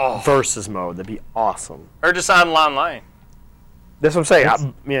Oh. versus mode. That'd be awesome. Or just online. That's what I'm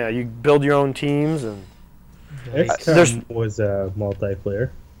saying. Yeah, you build your own teams and there's- XCOM was multiplayer.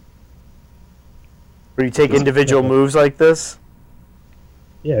 where you take individual moves like this.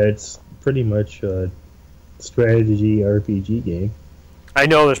 Yeah, it's pretty much a strategy RPG game. I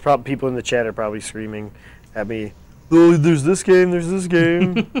know there's probably people in the chat are probably screaming at me. Oh, there's this game. There's this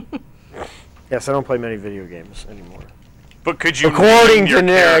game. Yes, I don't play many video games anymore. But could you According name your to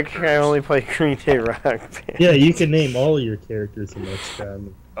Nick, characters? I only play Green Day Rock Band. Yeah, you can name all of your characters in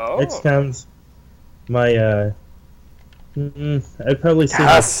XCOM. Oh. XCOM's my I'd probably say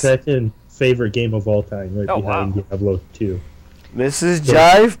my Yes. second favorite game of all time, right Oh, behind wow. Diablo 2. Mrs.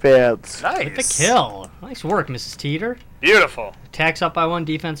 Jive Pants. Nice. With the kill. Nice work, Mrs. Teeter. Beautiful. Attacks up by 1,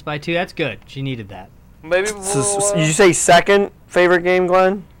 defense by 2. That's good. She needed that. Maybe So, did you say second favorite game,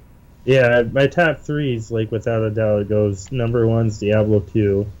 Glenn? Yeah, my top three is like without a doubt it goes number one's Diablo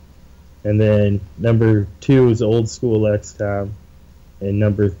 2, and then number 2 is old school XCOM, and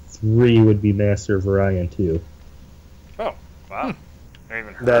number 3 would be Master of Orion 2. Oh, wow. I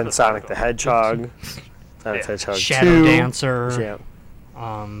even heard Then of Sonic that the though. Hedgehog. Sonic Yeah. the Hedgehog Shadow 2. Dancer.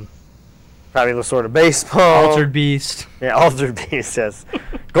 Yeah. Um, Probably the sort of baseball. Altered Beast. Yeah, Altered Beast, yes.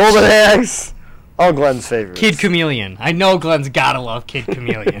 Golden Axe. All Glenn's favorites. Kid Chameleon. I know Glenn's gotta love Kid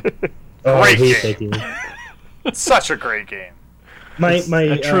Chameleon. Oh, I Great hate game. that game. Such a great game. My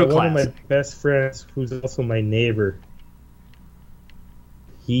a true one of my classic. best friends, who's also my neighbor,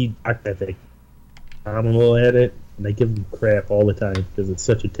 he I think phenomenal at it, and I give him crap all the time because it's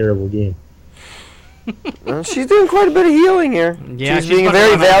such a terrible game. Well, she's doing quite a bit of healing here. Yeah, she's she's being a putting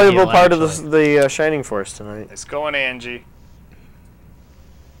very on a valuable heal, part of actually. the Shining Force tonight. It's going Angie.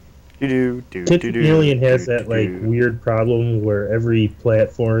 Kid Chameleon has that like weird problem where every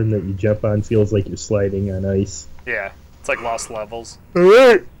platform that you jump on feels like you're sliding on ice. Yeah, it's like Lost Levels.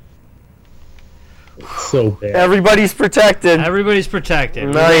 Alright, It's so bad. everybody's protected. Everybody's protected.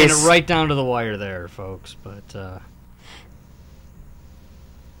 We're Nice. laying it right down to the wire there, folks. But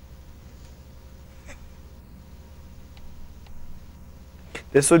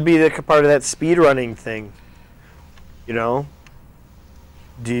This would be the part of that speedrunning thing. You know?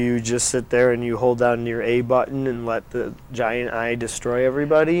 Do you just sit there and you hold down your A button and let the giant eye destroy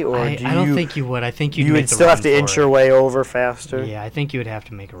everybody? Or I do don't you, think you would. I think you'd you make would the still have run to for inch it. your way over faster? Yeah, I think you would have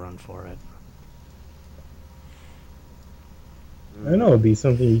to make a run for it. I don't know, it'd be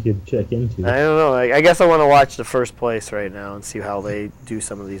something you could check into. I don't know. I guess I want to watch the first place right now and see how they do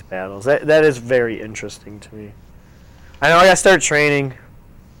some of these battles. That is very interesting to me. I know I gotta start training.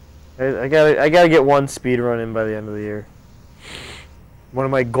 I gotta get one speed run in by the end of the year. One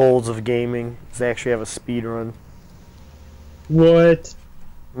of my goals of gaming is to actually have a speed run. What?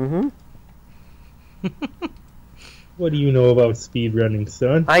 Mm-hmm. What do you know about speedrunning,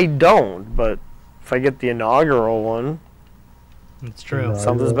 son? I don't, but if I get the inaugural one, It's true. No.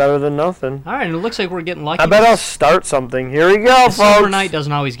 something's better than nothing. All right, and it looks like we're getting lucky. I bet I'll start something. Here we go, The Silver folks. Knight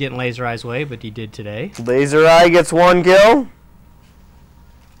doesn't always get in Laser Eye's way, but he did today. Laser Eye gets one kill.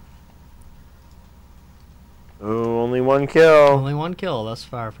 Ooh, one kill. Only one kill thus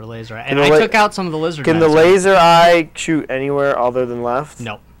far for Laser Eye. And I took out some of the lizard Can men, the so- laser eye shoot anywhere other than left?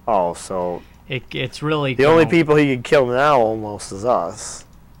 No. Oh, so It's really... the only people he could kill now almost is us.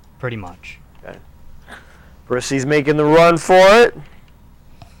 Pretty much. Okay. Brissy's making the run for it.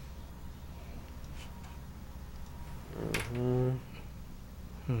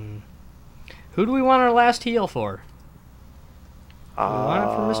 Who do we want our last heal for? We want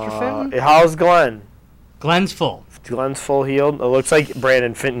it for Mr. Fenton? How's Glenn? Glenn's full. Glenn's full healed. It looks like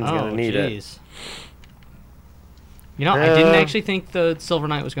Brandon Fenton's Oh, gonna need it. jeez. You know, I didn't actually think the Silver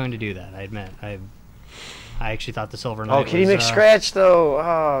Knight was going to do that. I admit, I actually thought the Silver Knight. Oh, Kitty was, McScratch though.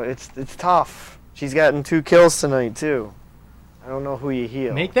 Oh, it's tough. She's gotten 2 kills tonight too. I don't know who you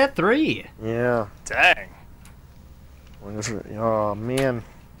heal. Make that 3. Yeah. Dang. Oh man.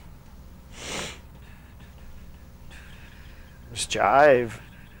 There's Jive.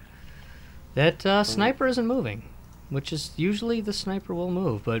 That sniper isn't moving, which is usually the sniper will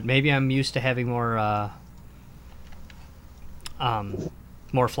move, but maybe I'm used to having more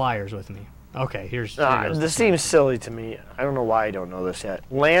flyers with me. Okay, here goes This the seems silly to me. I don't know why I don't know this yet.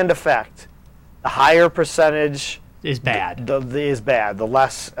 Land effect. The higher percentage is bad. Is bad. The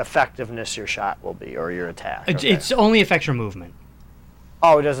less effectiveness your shot will be, or your attack. It only affects your movement.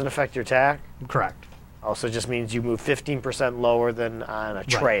 Oh, it doesn't affect your attack? Correct. Oh, so it just means you move 15% lower than on a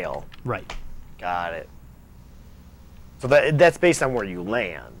trail. Right. Got it. So that's based on where you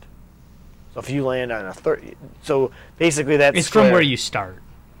land. So if you land on a 30... So basically that's... It's from where you start.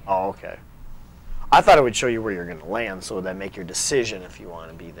 Oh, okay. I thought it would show you where you're going to land, so that make your decision if you want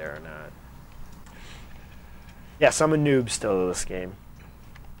to be there or not. Yes, I'm a noob still to this game.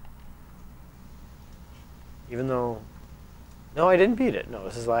 Even though... No, I didn't beat it. No,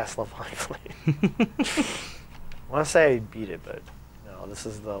 this is the last level I played. I want to say I beat it, but no, this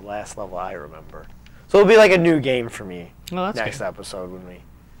is the last level I remember. So it'll be like a new game for me next episode when we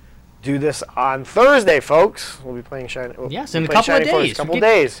do this on Thursday, folks. We'll be playing Shiny. Yes, in a couple of days. Couple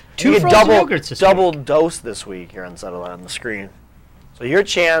days. 2 you frozen get yogurts this double week. dose this week here on Settle on the Screen. So your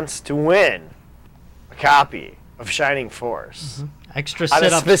chance to win a copy of Shining Force Extra on a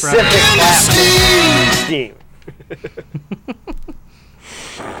sit-ups specific platform, Steam.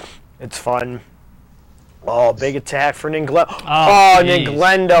 It's fun. Oh, big attack for Ninglendo. Oh, jeez.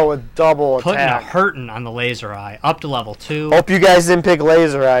 Ninglendo with double Putting a attack. hurting on the Laser Eye. Up to level 2. Hope you guys didn't pick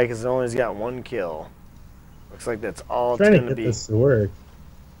Laser Eye because it only's got 1 kill. Looks like that's all it's I'm trying going to to get be. this to work.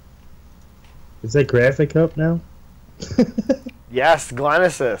 Is that graphic up now? Yes,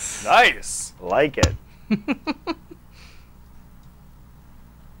 Glenesis. Nice. Like it. He's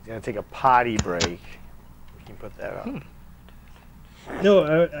going to take a potty break. We can put that up.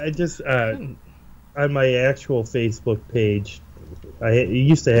 No, I just on my actual Facebook page, I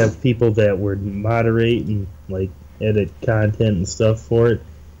used to have people that would moderate and like edit content and stuff for it.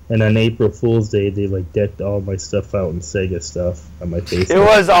 And on April Fool's Day, they like decked all my stuff out in Sega stuff on my Facebook. It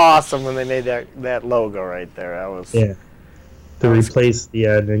was awesome when they made that logo right there. That was to replace the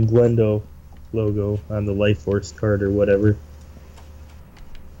Ninglendo logo on the Life Force card or whatever.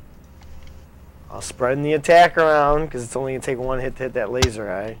 I'll spreading the attack around because it's only going to take 1 hit to hit that Laser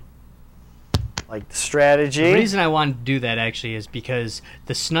Eye. Like the strategy. The reason I wanted to do that actually is because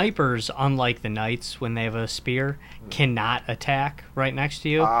the snipers, unlike the knights when they have a spear, cannot attack right next to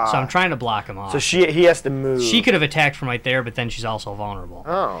you. So I'm trying to block him off. So he has to move. She could have attacked from right there, but then she's also vulnerable.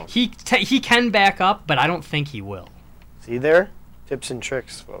 Oh. He can back up, but I don't think he will. See there? Tips and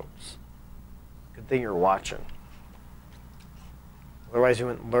tricks, folks. Good thing you're watching. Otherwise you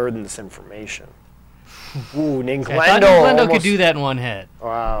wouldn't learn this information. Ooh, Ninglendo. I thought Ninglendo almost... could do that in 1 hit.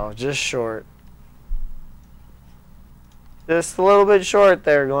 Wow, just short. Just a little bit short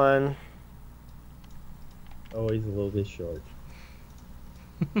there, Glenn. Always a little bit short.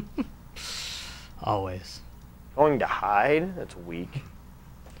 Always. Going to hide? That's weak.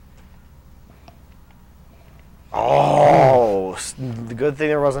 Oh, the good thing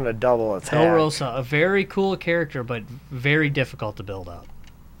there wasn't a double attack. Dolorosa, a very cool character, but very difficult to build up.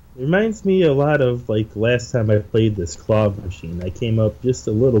 Reminds me a lot of like last time I played this claw machine. I came up just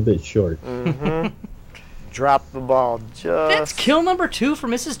a little bit short. Mm-hmm. Drop the ball just. That's kill number 2 for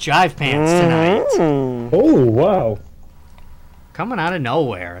Mrs. Jive Pants tonight. Oh wow! Coming out of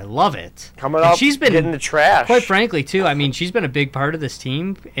nowhere, I love it. Coming And up, she's been getting the trash. Quite frankly, too. I mean, she's been a big part of this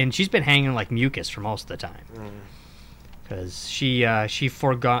team, and she's been hanging like mucus for most of the time. Because she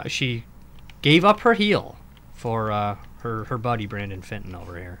gave up her heal for her buddy Brandon Fenton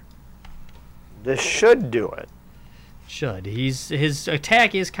over here. This should do it. Should his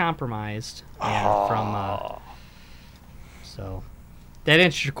attack is compromised, and so that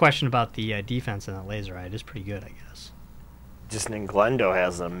answers your question about the defense in that Laser Eye. It is pretty good, I guess. just Glendo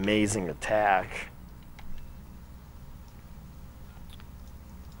has an amazing attack.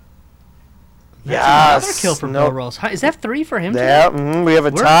 That's Yes. another kill for Bill Rose. Is that 3 for him? Yeah, today? we have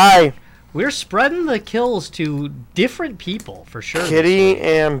a We're- tie. We're spreading the kills to different people for sure. Kitty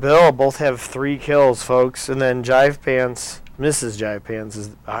and Bill both have 3 kills, folks, and then Jive Pants, Mrs. Jive Pants, is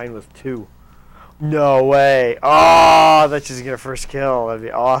behind with 2. No way! Oh, that she's get her first kill. That'd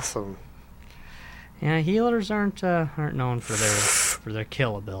be awesome. Yeah, healers aren't known for their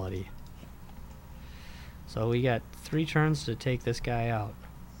kill ability. So we got 3 turns to take this guy out.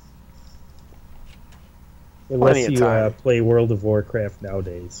 Plenty Unless of you time. play World of Warcraft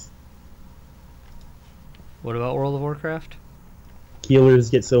nowadays. What about World of Warcraft? Healers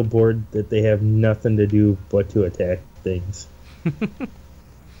get so bored that they have nothing to do but to attack things.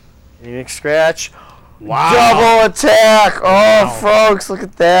 Phoenix Scratch. Wow. Double attack! Oh, folks, look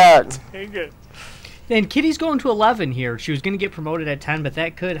at that. Ain't good. And Kitty's going to 11 here. She was going to get promoted at 10, but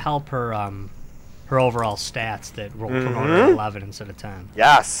that could help her her overall stats that were promoted at 11 instead of 10.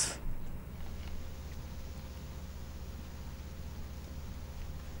 Yes.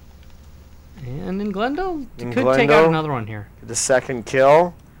 And then Glendo And could take out Glendo? another one here. The second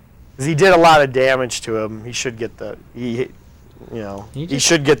kill. 'Cause he did a lot of damage to him. He should get the he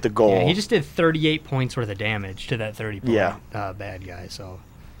should get the goal. Yeah, he just did 38 points worth of damage to that 30-point Yeah. bad guy. So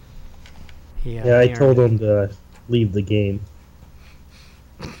Yeah, I told him to leave the game.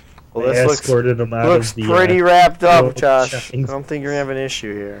 Well, I this escorted him out looks of the, pretty wrapped up, World Josh. I Shines. don't think you're gonna have an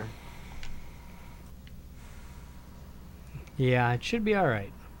issue here. Yeah, it should be all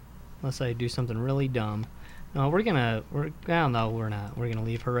right, unless I do something really dumb. No, we're not. We're gonna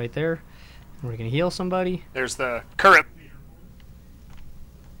leave her right there. We're gonna heal somebody. There's the current.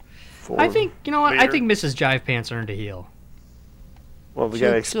 I think you know what? I Leader. think Mrs. Jive Pants earned a heal. Well, we She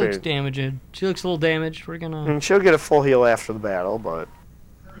got looks experience. damaged. She looks a little damaged. We're gonna. And she'll get a full heal after the battle, but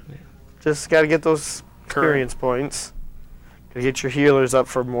just got to get those experience points. Got to get your healers up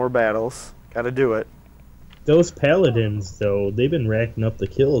for more battles. Got to do it. Those paladins, though, they've been racking up the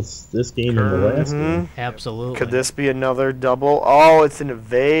kills this game and the last game. Absolutely. Could this be another double? Oh, it's an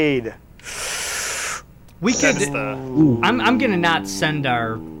evade. We could. That's the. Ooh. I'm gonna not send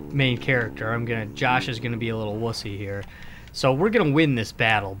our main character. Josh is gonna be a little wussy here. So we're gonna win this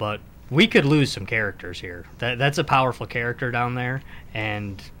battle, but we could lose some characters here. That's a powerful character down there,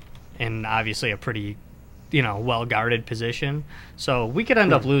 and obviously a pretty, well guarded position. So we could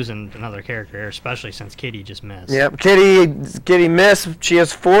end up losing another character here, especially since Kitty just missed. Yep, Kitty missed. She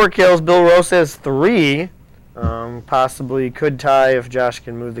has 4 kills. Bill Rose has 3. Possibly could tie if Josh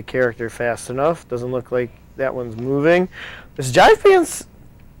can move the character fast enough. Doesn't look like that one's moving. This Jive Pants,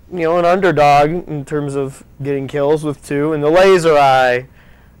 an underdog in terms of getting kills with 2, and the Laser Eye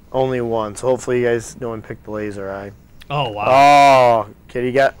only 1. So hopefully you guys no one picked the Laser Eye. Oh wow! Oh,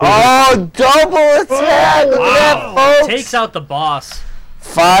 Kitty got double attack! Look at that, folks. Takes out the boss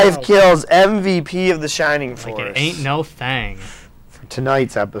 5 kills, MVP of the Shining Force. like it ain't no thing. for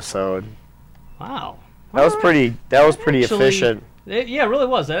tonight's episode. Wow. That was pretty. That was pretty Actually, efficient. Yeah, it really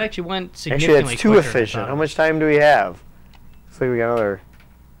was. That actually went Actually, significantly it's too quicker than I efficient. thought. How much time do we have? Looks like we got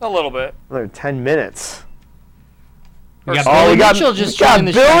A little bit. another 10 minutes. We got Oh, Billy we got, Mitchell just we got joined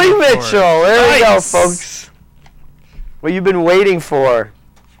the Billy Shining Mitchell. Force. There we go, Nice. folks. What you've been waiting for?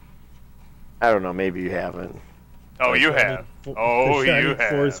 I don't know. Maybe you haven't. Oh, you have. Oh, the Shining you have.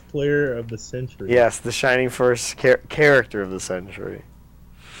 Force player of the century. Yes, the Shining Force character of the century.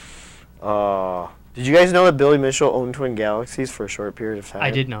 Did you guys know that Billy Mitchell owned Twin Galaxies for a short period of time?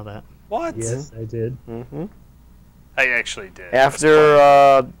 I did know that. What? Yes, I did. Mm-hmm. I actually did.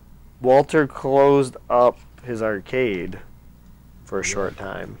 After Walter closed up his arcade for a short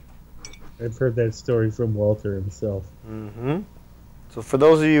time. I've heard that story from Walter himself. Mm-hmm. So for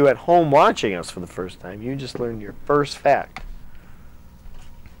those of you at home watching us for the first time, you just learned your first fact.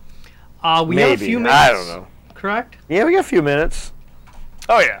 We Maybe. have a few minutes. I don't know. Correct? Yeah, we got a few minutes.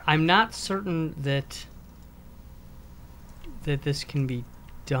 Oh yeah. I'm not certain that this can be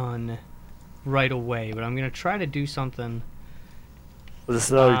done right away, but I'm gonna try to do something. Was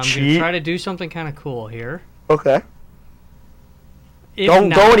this another I'm gonna cheat? try to do something kind of cool here. Okay. If Don't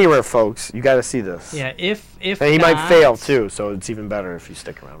not, go anywhere, folks. You got to see this. Yeah, if And he might not- fail too, so it's even better if you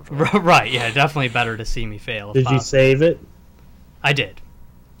stick around for it. Right? Yeah, definitely better to see me fail. if Did you possible. save it? I did.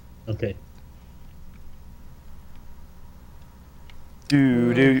 Okay.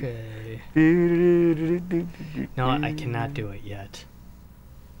 Do do Okay. do do do do. No, I cannot do it yet.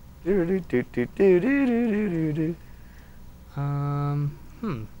 Do do do do do do do do.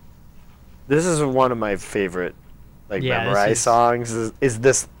 Hmm. This is one of my favorite Yeah, this memorized is- songs. Is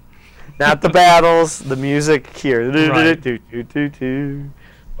this Not the battles, the music here. Right.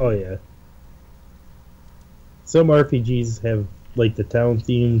 Oh yeah. Some RPGs have like the town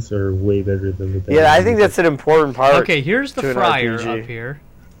themes are way better than the battle Yeah, I think music. that's an important part. Okay, here's the to an fryer RPG. up here.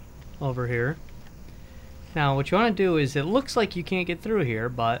 Over here. Now, what you want to do is, it looks like you can't get through here,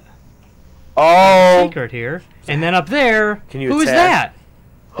 but Oh, secret here. And then up there, Can you who is attack?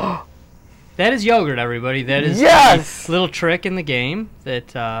 that? That is Yogurt, everybody. That is Yes! a little trick in the game that...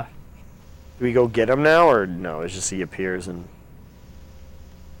 do we go get him now, or no? It's just he appears and.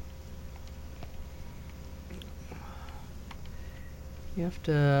 You have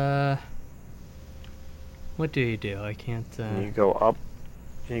to... What do you do? I can't... Can you go up?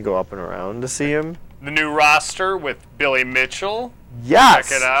 Can you go up and around to see him? The new roster with Billy Mitchell. Yes.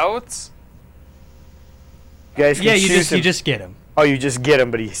 Check it out. You guys can Yeah, you choose just him. you just get him. Oh, you just get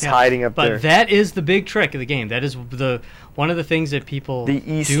him, but he's hiding up But there. that is the big trick of the game. That is one of the things that people The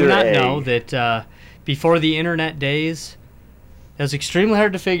do Easter not egg. know, that before the internet days, it was extremely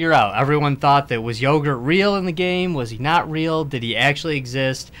hard to figure out. Everyone thought that, was Yogurt real in the game? Was he not real? Did he actually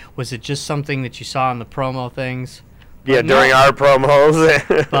exist? Was it just something that you saw in the promo things? Yeah, But during no. our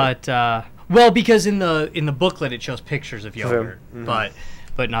promos. But well, because in the booklet it shows pictures of Yogurt, Mhm.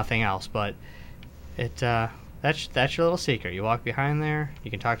 but nothing else. But it that's your little secret. You walk behind there.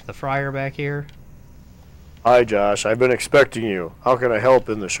 You can talk to the fryer back here. Hi, Josh. I've been expecting you. How can I help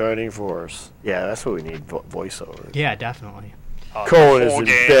in the Shining Force? Yeah, that's what we need. Voiceover. Yeah, definitely. Cohen is whole in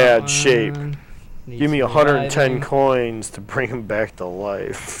game. bad shape. Needs Give me some 110 reviving. coins to bring him back to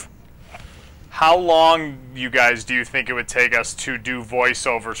life. How long, you guys, do you think it would take us to do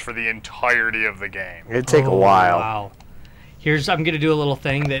voiceovers for the entirety of the game? It'd take a Oh, while. Wow. I'm gonna do a little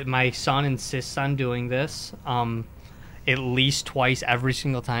thing that my son insists on doing this. At least twice every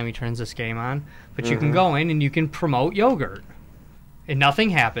single time he turns this game on. But you can go in and you can promote Yogurt. And nothing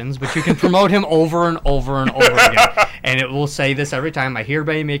happens, but you can promote him over and over and over again. And it will say this every time: I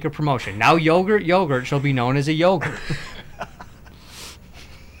hereby make a promotion. Now Yogurt shall be known as a Yogurt.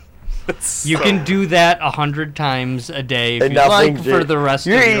 You can do that 100 times a day if And you like nothing for the rest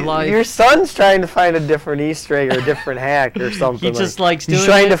of your life. Your son's trying to find a different Easter egg or a different hack or something. He just likes He's doing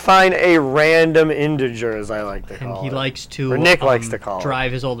trying it. to find a random integer, as I like to And call he it. likes to Or Nick likes to call it.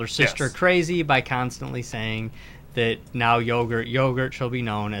 drive his older sister Yes. crazy by constantly saying that now Yogurt shall be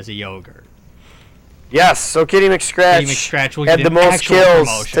known as a Yogurt. Yes, so Kitty McScratch, Kitty McScratch will had get the an most actual kills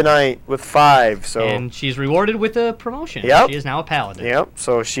promotion. tonight with 5. So And she's rewarded with a promotion. Yep. She is now a paladin, yep,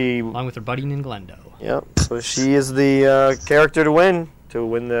 so she along with her buddy Ninglendo. she is the character to win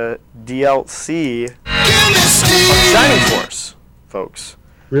the DLC of Shining Force, folks.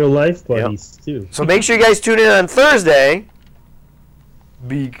 Real life buddies too. So make sure you guys tune in on Thursday,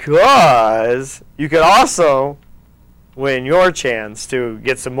 because you could also win your chance to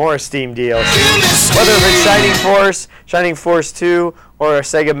get some more Steam DLC, whether it's Shining Force 2, or a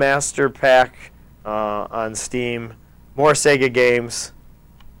Sega Master Pack on Steam. More Sega games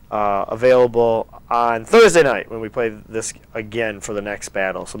available on Thursday night when we play this again for the next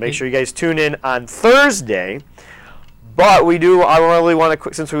battle. So make sure you guys tune in on Thursday. But I really want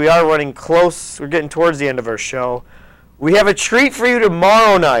to, since we are running close, we're getting towards the end of our show, we have a treat for you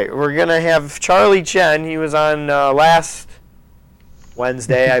tomorrow night. We're going to have Charlie Chen. He was on last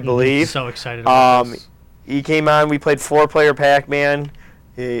Wednesday, I believe. So excited about this. He came on. We played 4-player Pac-Man.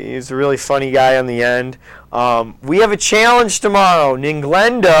 He's a really funny guy on the end. We have a challenge tomorrow.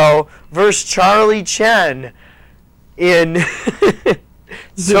 Ninglendo versus Charlie Chen in...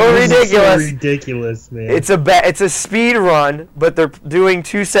 So This is ridiculous. So ridiculous, man. It's a speed run, but they're doing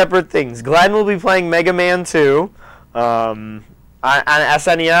 2 separate things. Glenn will be playing Mega Man 2 on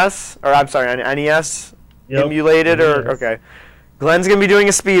SNES, or I'm sorry, on NES emulated, or NES. okay. Glenn's gonna be doing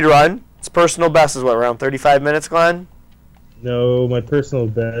a speed run. His personal best is what, around 35 minutes, Glenn? No, my personal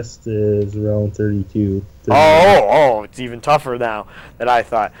best is around 32. Oh, it's even tougher now than I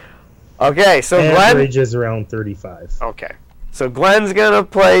thought. Okay, so Average is around 35. Okay. So Glenn's going to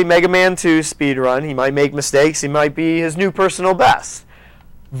play Mega Man 2 speedrun. He might make mistakes. He might be his new personal best.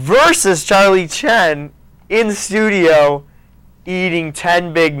 Versus Charlie Chen in studio eating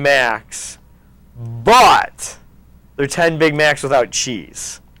 10 Big Macs. But they're 10 Big Macs without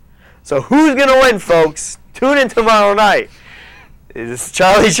cheese. So who's going to win, folks? Tune in tomorrow night. Is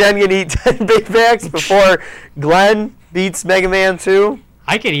Charlie Chen going to eat 10 Big Macs before Glenn beats Mega Man 2?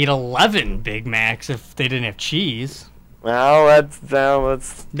 I could eat 11 Big Macs if they didn't have cheese. Well, that's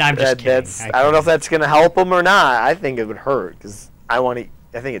No, I'm just kidding. I don't know if that's gonna help him or not. I think it would hurt because I think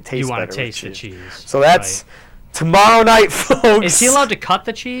it tastes You better. want to with taste the cheese. So that's tomorrow night, folks. Is he allowed to cut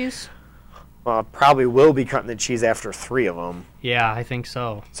the cheese? Probably will be cutting the cheese after 3 of them. Yeah, I think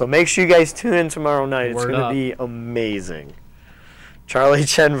so. So make sure you guys tune in tomorrow night. It's Word going to up. be amazing. Charlie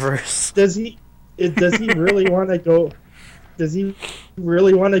Chen versus... Does he really want to go? Does he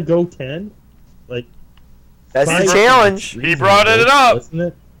really want to go 10? Like That's the 5 challenge. He brought it up. Wasn't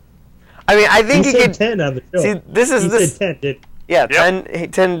it? I mean, I think He he said could... 10 on the show. See, this is... He this. said 10. Did Yeah,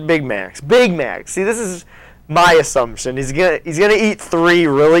 Yep. 10 Big Macs. Big Macs. See, this is my assumption. He's gonna eat 3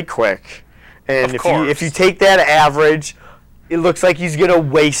 really quick, and Of if you course. take that average, it looks like he's gonna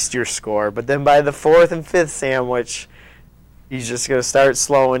waste your score. But then by the 4th and 5th sandwich, he's just gonna start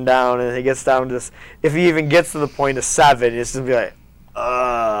slowing down, and he gets down to this. If he even gets to the point of 7, it's gonna be like,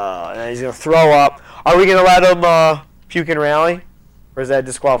 and then he's gonna throw up. Are we gonna let him puke and rally, or is that Oh,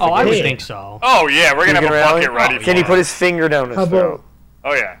 disqualification? I would Yeah. think so. Oh yeah, we're gonna have Puke a and rally? bucket ready. Can he for put him. his finger down his How throat?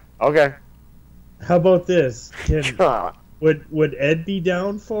 Oh yeah. Okay. How about this? Huh. Would Ed be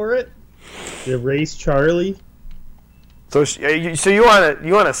down for it? To race Charlie? So you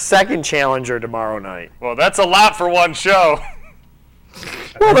want a second challenger tomorrow night? Well, that's a lot for one show.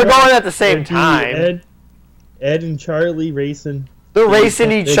 Well, they're going at the same Would be time. Ed and Charlie racing. They're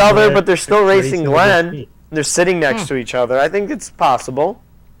racing each other, but they're still racing Glenn. against me. They're sitting next to each other. I think it's possible.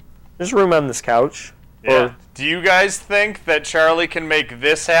 There's room on this couch. Yeah. Do you guys think that Charlie can make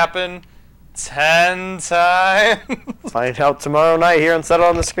this happen 10 times? Find out tomorrow night here on Settle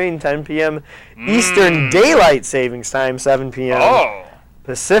on the Screen, 10 p.m. Eastern Daylight Savings Time, 7 p.m. Oh.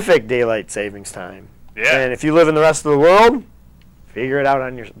 Pacific Daylight Savings Time. Yeah. And if you live in the rest of the world, figure it out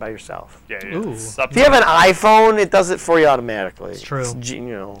by yourself. Yeah. Ooh. It's up If you have an iPhone, it does it for you automatically. It's true.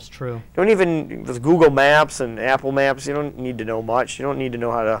 It's True. don't even with Google Maps and Apple Maps, you don't need to know much. You don't need to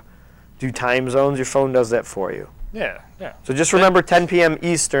know how to do time zones. Your phone does that for you. Yeah. Yeah. So just remember 10 p.m.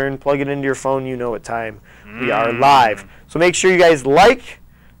 Eastern, plug it into your phone, you know what time we are live. So make sure you guys like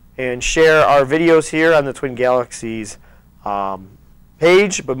and share our videos here on the Twin Galaxies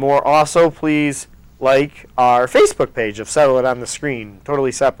page, but more also please like our Facebook page of Settle It on the Screen,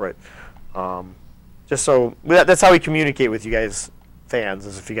 totally separate. Just so that's how we communicate with you guys fans,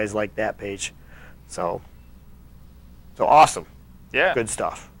 is if you guys like that page. So awesome. Yeah. Good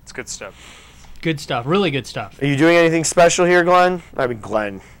stuff. It's good stuff. Good stuff. Really good stuff. Are you doing anything special here, Glenn? I mean,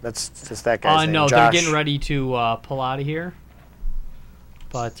 Glenn. That's just that guy's name. No, Josh. they're getting ready to pull out of here.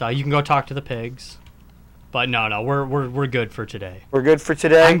 But you can go talk to the pigs. But no, we're good for today. We're good for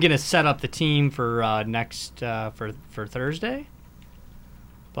today. I'm gonna set up the team for next for Thursday.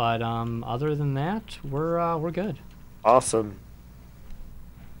 But other than that, we're good. Awesome.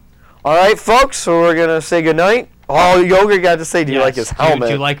 All right, folks. So we're gonna say goodnight. All Yogurt got to say, do you like his helmet?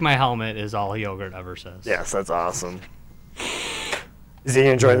 Do you like my helmet? Is all Yogurt ever says. Yes, that's awesome. Is he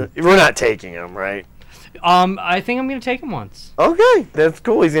enjoying it? We're not taking him, right? I think I'm gonna take him once. Okay, that's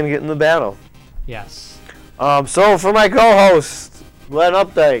cool. He's gonna get in the battle. Yes. So for my co-host, Glenn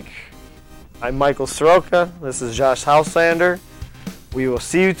Updike, I'm Michael Soroka. This is Josh Houselander. We will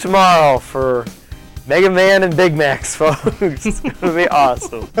see you tomorrow for Mega Man and Big Macs, folks. It's gonna be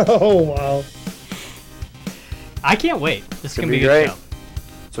awesome. Oh wow. I can't wait. This is Gonna gonna be be a great. good show.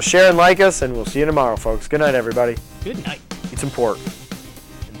 So share and like us, and we'll see you tomorrow, folks. Good night, everybody. Good night. Eat some pork.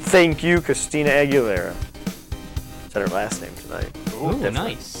 And thank you, Christina Aguilera. Said her last name tonight. Ooh, different.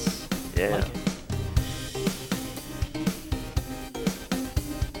 nice. Yeah. Like it.